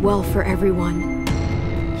gonna end well for everyone.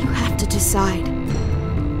 You have to decide.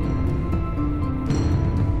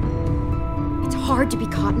 It's hard to be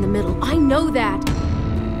caught in the middle. I know that.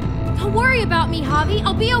 Don't worry about me, Javi.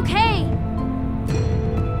 I'll be okay.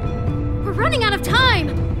 We're running out of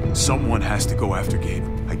time. Someone has to go after Gabe.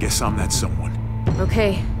 I guess I'm that someone.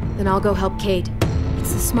 Okay, then I'll go help Kate.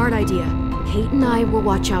 It's a smart idea. Kate and I will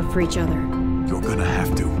watch out for each other. You're gonna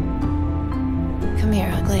have to. Come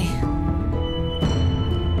here, ugly.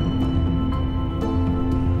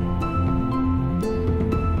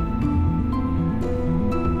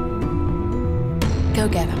 Go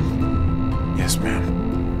get him. Yes, ma'am.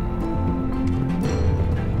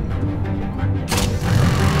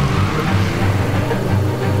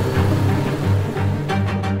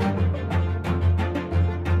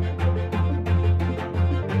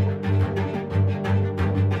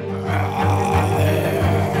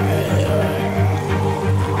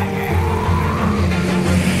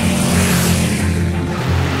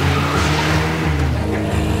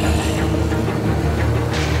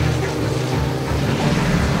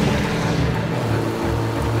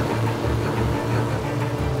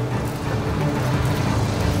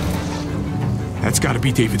 That's gotta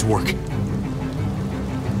be David's work.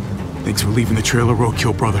 Thanks for leaving the trailer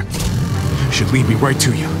roadkill, brother. Should lead me right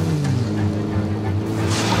to you.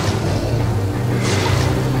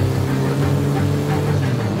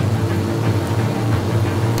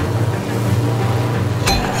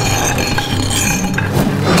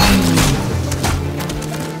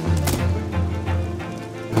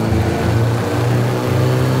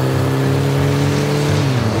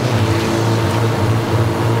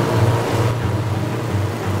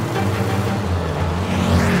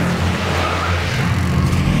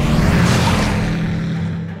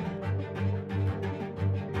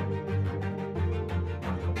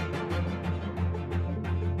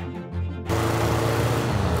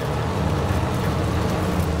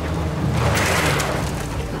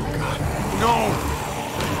 no!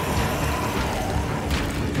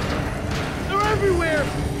 They're everywhere!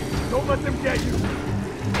 Don't let them get you!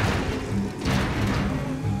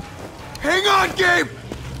 Hang on, Gabe!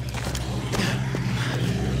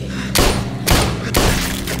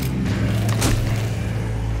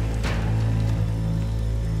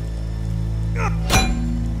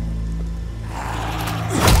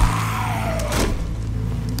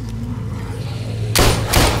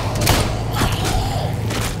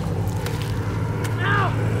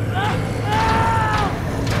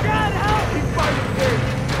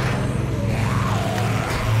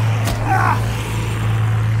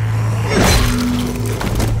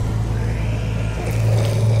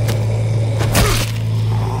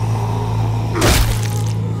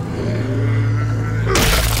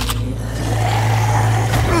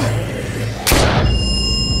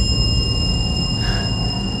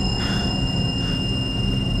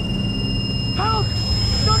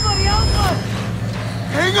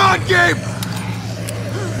 Hang on, Gabe!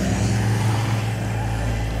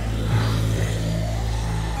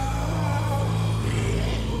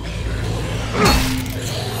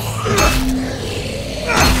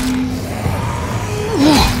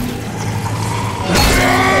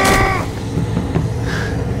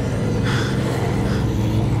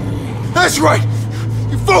 That's right!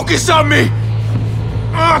 You focus on me!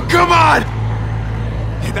 Oh, come on!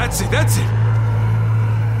 Hey, that's it, that's it!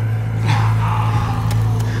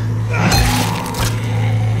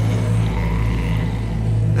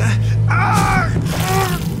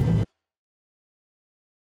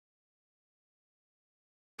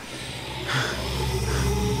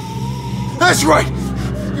 That's right!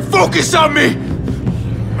 You focus on me!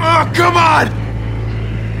 Oh, come on!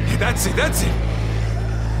 Hey, that's it, that's it!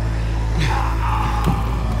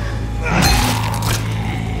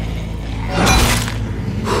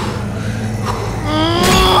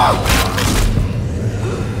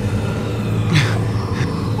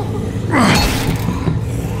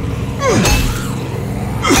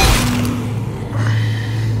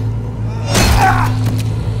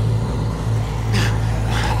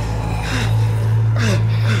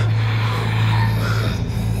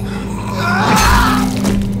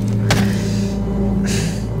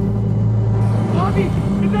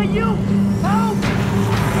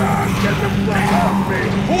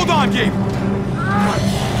 Hold on, Gabe!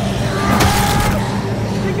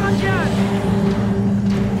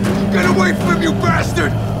 Get away from him, you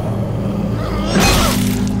bastard!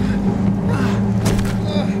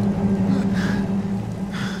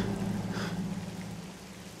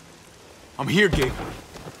 I'm here, Gabe.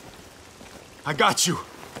 I got you.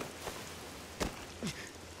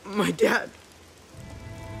 My dad.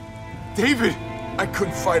 David! I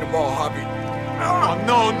couldn't fight them all, Javi. Oh,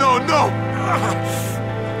 no, no, no!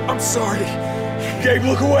 I'm sorry. Gabe,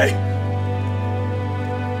 look away!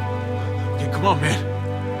 Okay, come on, man.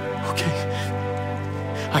 Okay.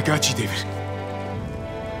 I got you, David.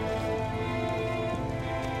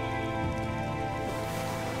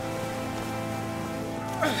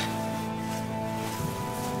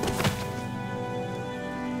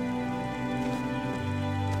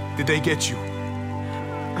 Did they get you?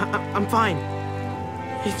 I'm fine.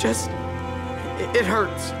 It just... It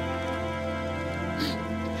hurts.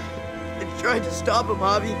 I tried to stop him,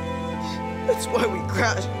 Javi. That's why we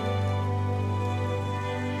crashed.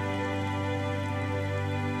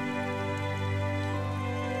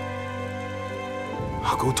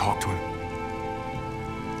 I'll go talk to him.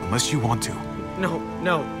 Unless you want to.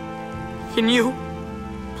 No. Can you?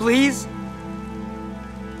 Please?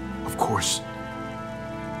 Of course.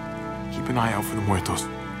 Keep an eye out for the muertos.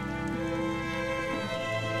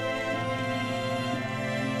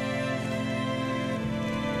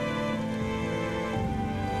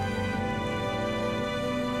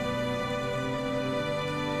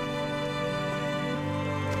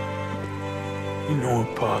 You know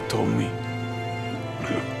what Pa told me?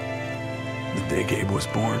 The day Gabe was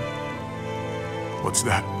born. What's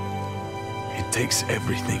that? It takes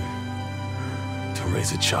everything to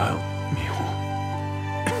raise a child, mijo.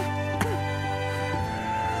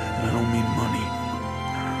 And I don't mean money,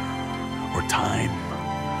 or time,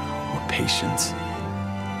 or patience.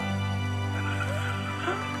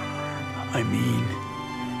 I mean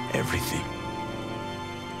everything.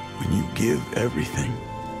 When you give everything,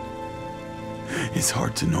 it's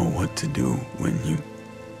hard to know what to do when you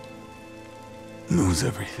lose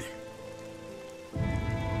everything.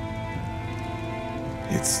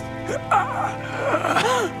 It's...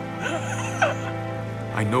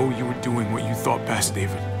 I know you were doing what you thought best,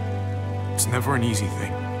 David. It's never an easy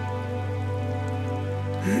thing.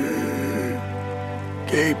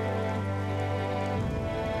 Gabe,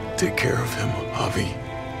 take care of him, Javi.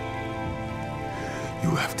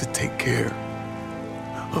 You have to take care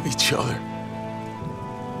of each other.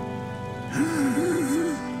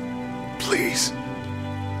 Please.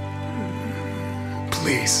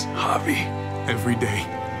 Please, Javi. Every day,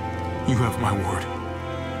 you have my word.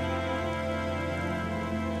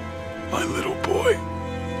 My little boy.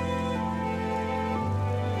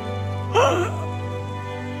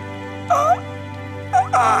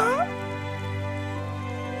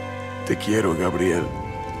 Te quiero, Gabriel.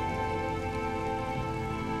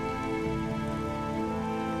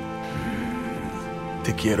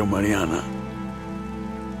 Te quiero, Mariana.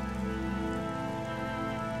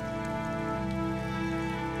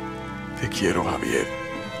 Te quiero, Javier.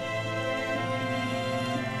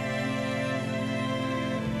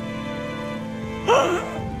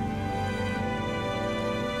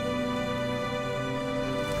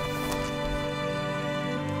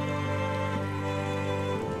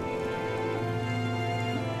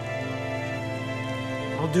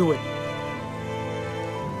 I'll do it.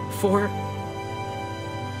 Before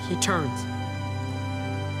he turns.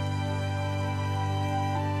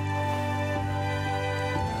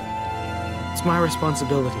 It's my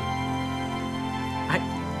responsibility.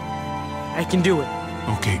 I can do it.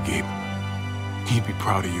 Okay, Gabe. He'd be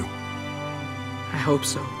proud of you. I hope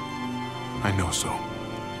so. I know so.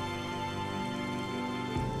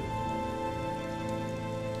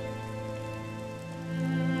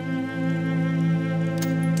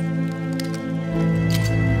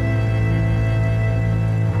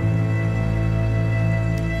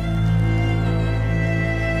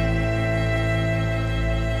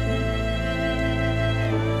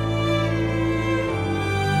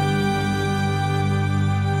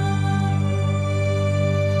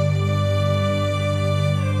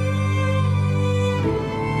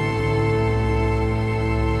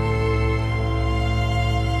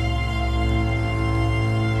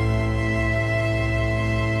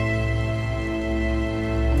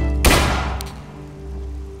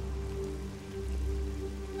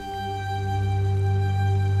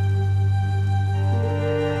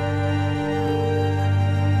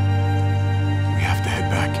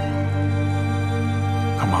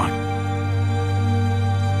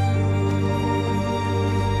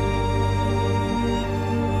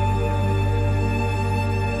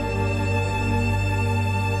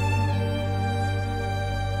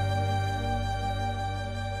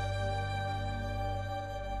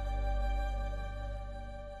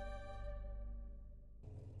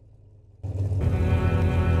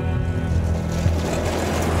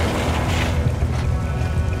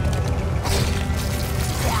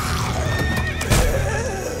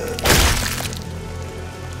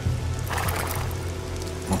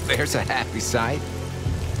 There's a happy sight.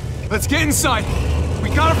 Let's get inside. We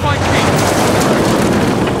gotta find Kate.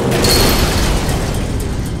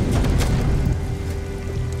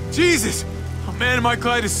 Jesus! Oh, man, am I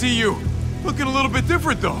glad to see you. Looking a little bit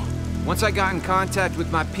different, though. Once I got in contact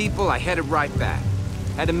with my people, I headed right back.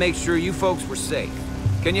 Had to make sure you folks were safe.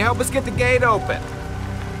 Can you help us get the gate open?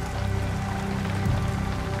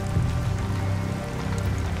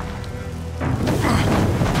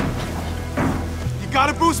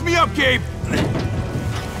 Gotta boost me up, Gabe!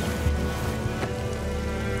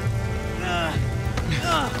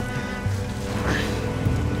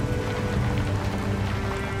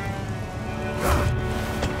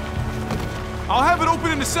 I'll have it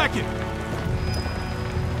open in a second.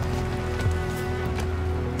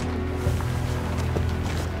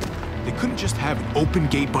 They couldn't just have an open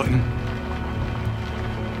gate button.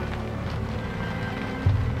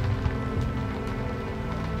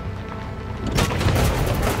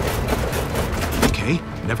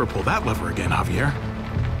 Never pull that lever again, Javier.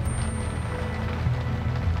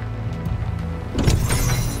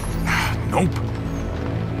 Nope.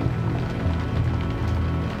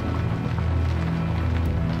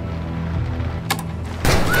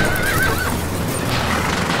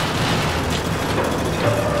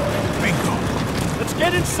 Bingo. Let's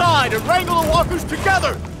get inside and wrangle the walkers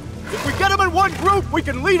together. If we get them in one group, we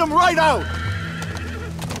can lead them right out.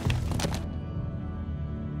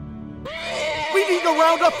 We need to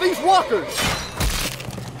round up these walkers!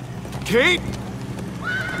 Kate?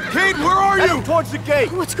 Kate, where are you? Heading towards the gate!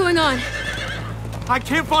 What's going on? I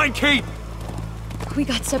can't find Kate! We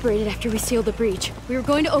got separated after we sealed the breach. We were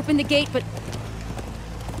going to open the gate, but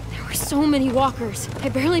there were so many walkers. I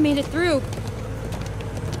barely made it through.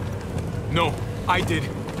 No, I did.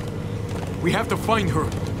 We have to find her.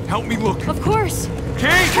 Help me look. Of course!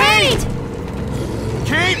 Kate! Kate!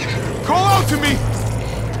 Kate! Call out to me!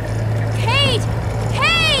 Kate!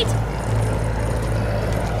 Kate!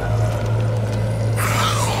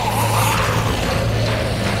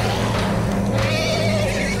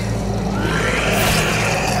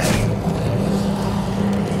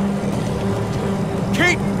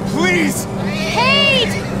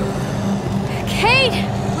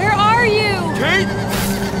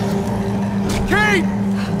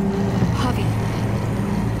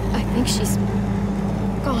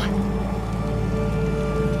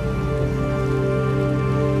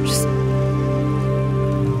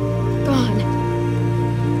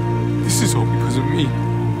 because of me.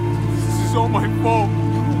 This is all my fault.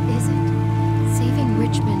 No, it isn't. Saving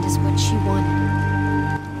Richmond is what she wanted.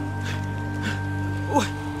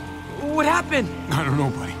 What happened? I don't know,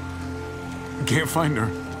 buddy. I can't find her.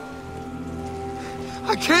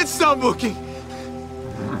 I can't stop looking.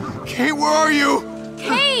 Kate, where are you?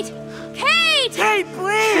 Kate! Kate! Kate,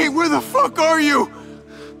 please! Kate, where the fuck are you?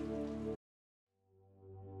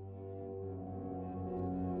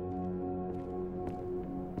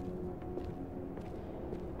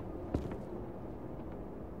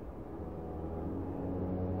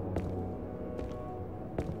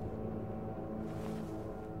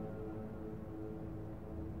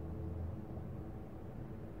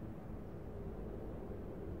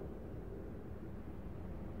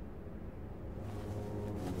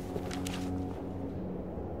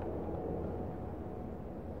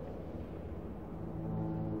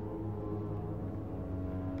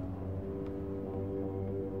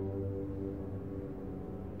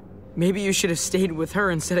 Maybe you should have stayed with her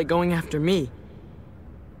instead of going after me.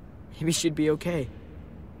 Maybe she'd be okay.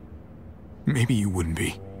 Maybe you wouldn't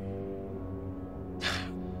be.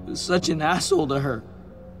 I was such an asshole to her.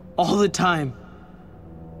 All the time.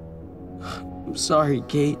 I'm sorry,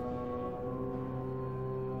 Kate.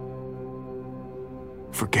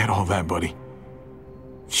 Forget all that, buddy.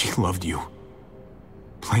 She loved you.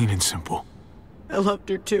 Plain and simple. I loved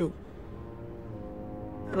her too.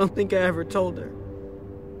 I don't think I ever told her.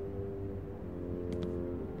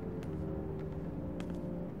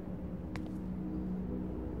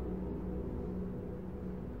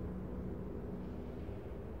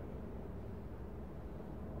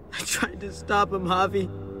 I tried to stop him, Javi.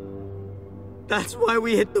 That's why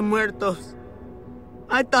we hit the muertos.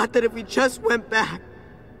 I thought that if we just went back,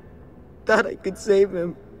 thought I could save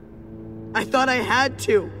him. I thought I had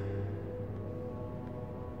to.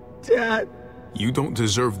 Dad. You don't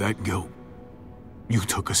deserve that guilt. You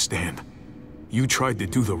took a stand. You tried to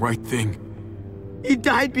do the right thing. He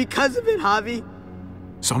died because of it, Javi.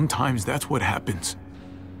 Sometimes that's what happens.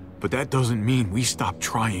 But that doesn't mean we stop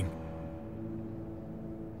trying.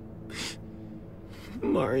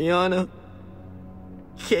 Mariana.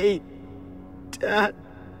 Kate. Dad.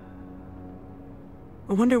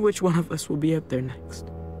 I wonder which one of us will be up there next.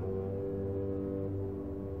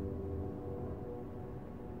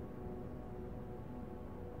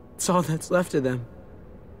 It's all that's left of them.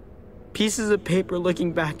 Pieces of paper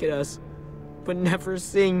looking back at us, but never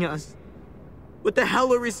seeing us. What the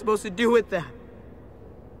hell are we supposed to do with that?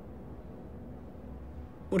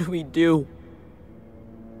 What do we do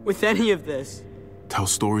with any of this? Tell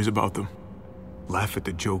stories about them. Laugh at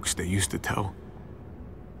the jokes they used to tell.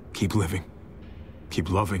 Keep living. Keep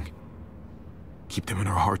loving. Keep them in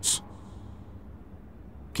our hearts.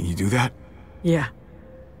 Can you do that? Yeah,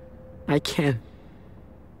 I can.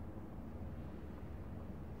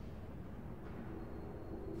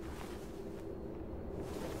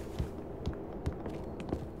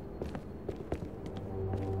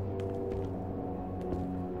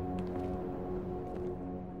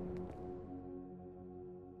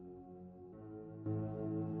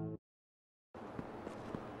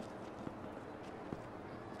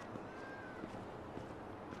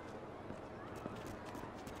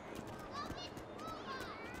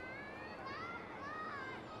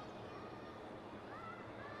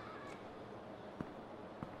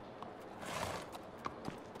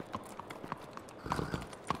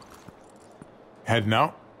 Heading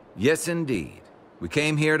out? Yes, indeed. We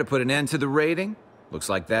came here to put an end to the raiding. Looks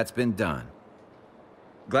like that's been done.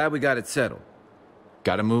 Glad we got it settled.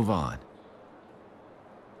 Gotta move on.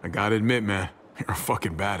 I gotta admit, man, you're a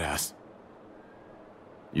fucking badass.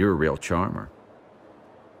 You're a real charmer.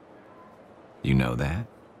 You know that?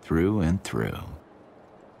 Through and through.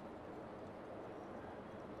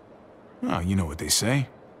 Oh, you know what they say.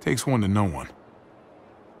 Takes one to know one.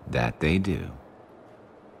 That they do.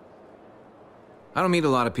 I don't meet a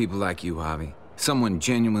lot of people like you, Javi. Someone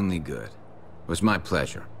genuinely good. It was my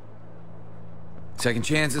pleasure. Second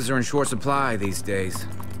chances are in short supply these days.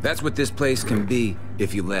 That's what this place can be,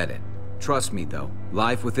 if you let it. Trust me, though,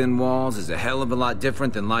 life within walls is a hell of a lot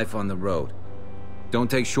different than life on the road.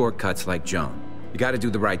 Don't take shortcuts like Joan. You gotta do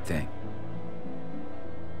the right thing.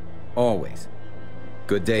 Always.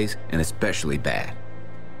 Good days, and especially bad.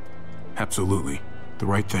 Absolutely. The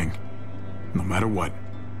right thing. No matter what.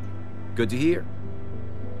 Good to hear.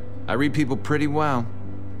 I read people pretty well.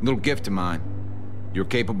 Little gift of mine. You're a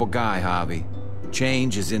capable guy, Javi.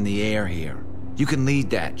 Change is in the air here. You can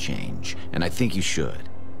lead that change, and I think you should.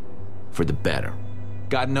 For the better.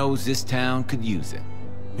 God knows this town could use it.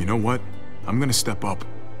 You know what? I'm gonna step up.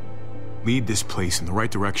 Lead this place in the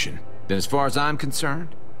right direction. Then as far as I'm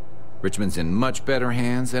concerned, Richmond's in much better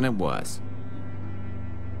hands than it was.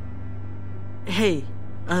 Hey,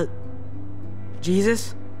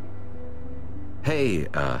 Jesus? Hey,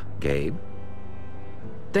 Gabe.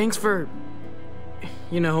 Thanks for,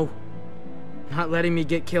 not letting me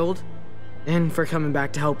get killed, and for coming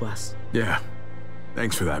back to help us. Yeah.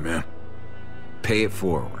 Thanks for that, man. Pay it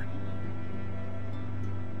forward.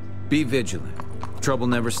 Be vigilant. Trouble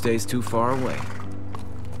never stays too far away.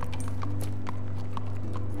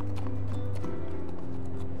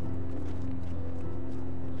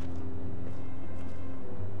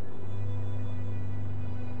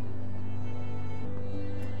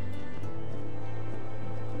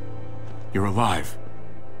 You're alive.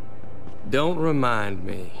 Don't remind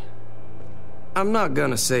me. I'm not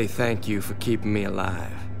gonna say thank you for keeping me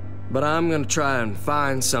alive, but I'm gonna try and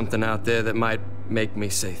find something out there that might make me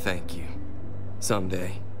say thank you.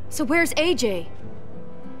 Someday. So where's AJ?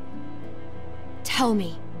 Tell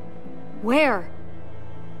me. Where?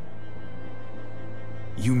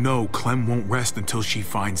 You know Clem won't rest until she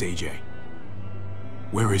finds AJ.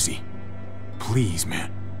 Where is he? Please, man.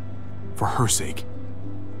 For her sake.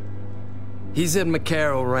 He's at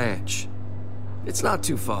McCarroll Ranch. It's not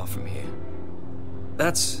too far from here.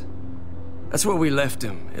 That's where we left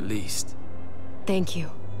him, at least. Thank you.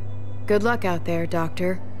 Good luck out there,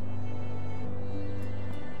 Doctor.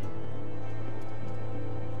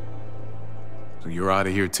 So you're out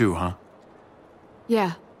of here too, huh?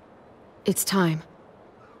 Yeah. It's time.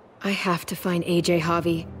 I have to find AJ,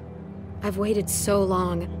 Javi. I've waited so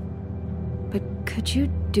long. But could you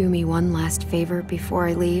do me one last favor before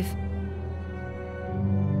I leave?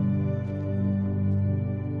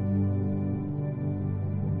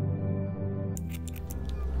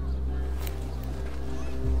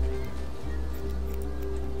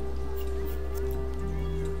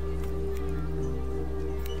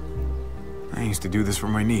 I used to do this for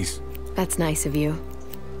my niece. That's nice of you.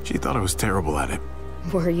 She thought I was terrible at it.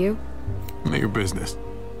 Were you? None of your business.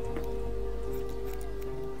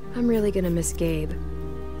 I'm really gonna miss Gabe.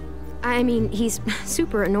 I mean, he's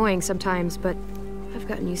super annoying sometimes, but I've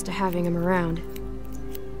gotten used to having him around.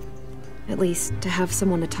 At least to have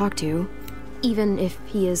someone to talk to, even if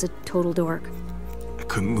he is a total dork. I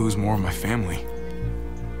couldn't lose more of my family.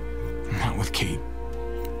 Not with Kate.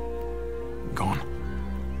 Gone.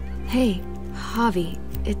 Hey, Javi,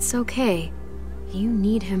 it's okay. You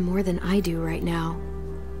need him more than I do right now.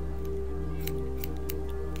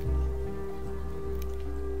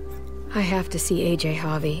 I have to see AJ,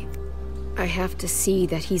 Javi. I have to see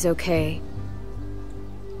that he's okay.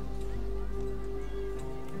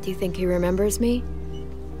 Do you think he remembers me?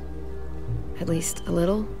 At least a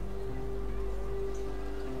little?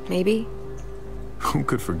 Maybe? Who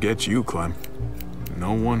could forget you, Clem?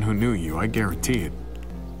 No one who knew you, I guarantee it.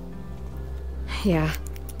 Yeah,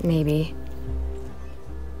 maybe.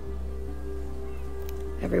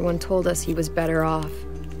 Everyone told us he was better off.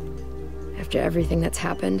 After everything that's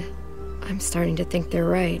happened, I'm starting to think they're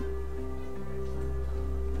right.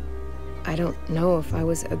 I don't know if I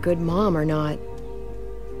was a good mom or not.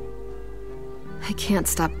 I can't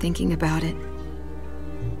stop thinking about it.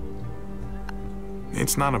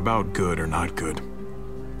 It's not about good or not good.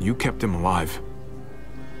 You kept him alive.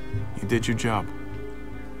 You did your job.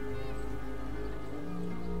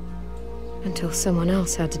 Until someone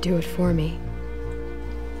else had to do it for me.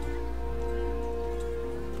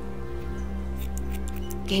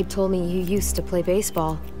 Gabe told me you used to play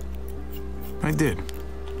baseball. I did.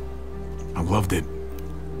 I loved it.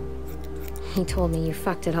 He told me you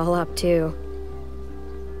fucked it all up, too.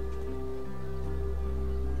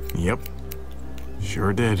 Yep.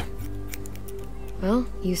 Sure did. Well,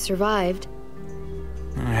 you survived.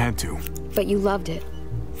 I had to. But you loved it.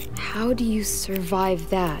 How do you survive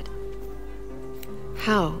that?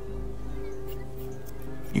 How?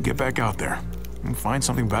 You get back out there and find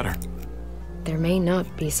something better. There may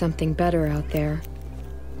not be something better out there.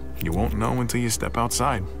 You won't know until you step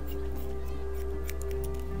outside.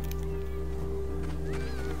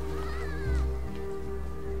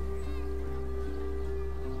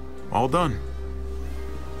 All done.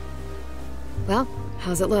 Well,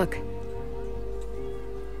 how's it look?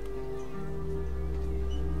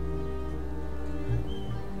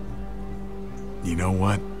 You know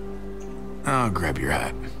what? I'll grab your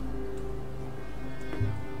hat.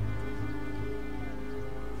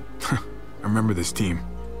 I remember this team.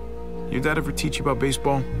 Your dad ever teach you about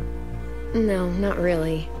baseball? No, not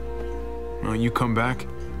really. Well, you come back,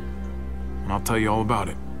 and I'll tell you all about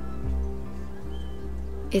it.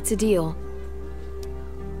 It's a deal.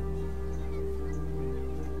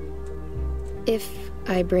 If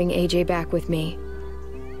I bring AJ back with me,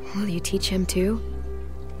 will you teach him too?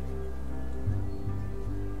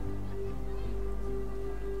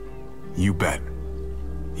 You bet.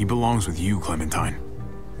 He belongs with you, Clementine.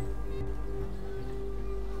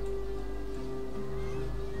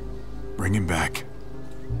 Bring him back.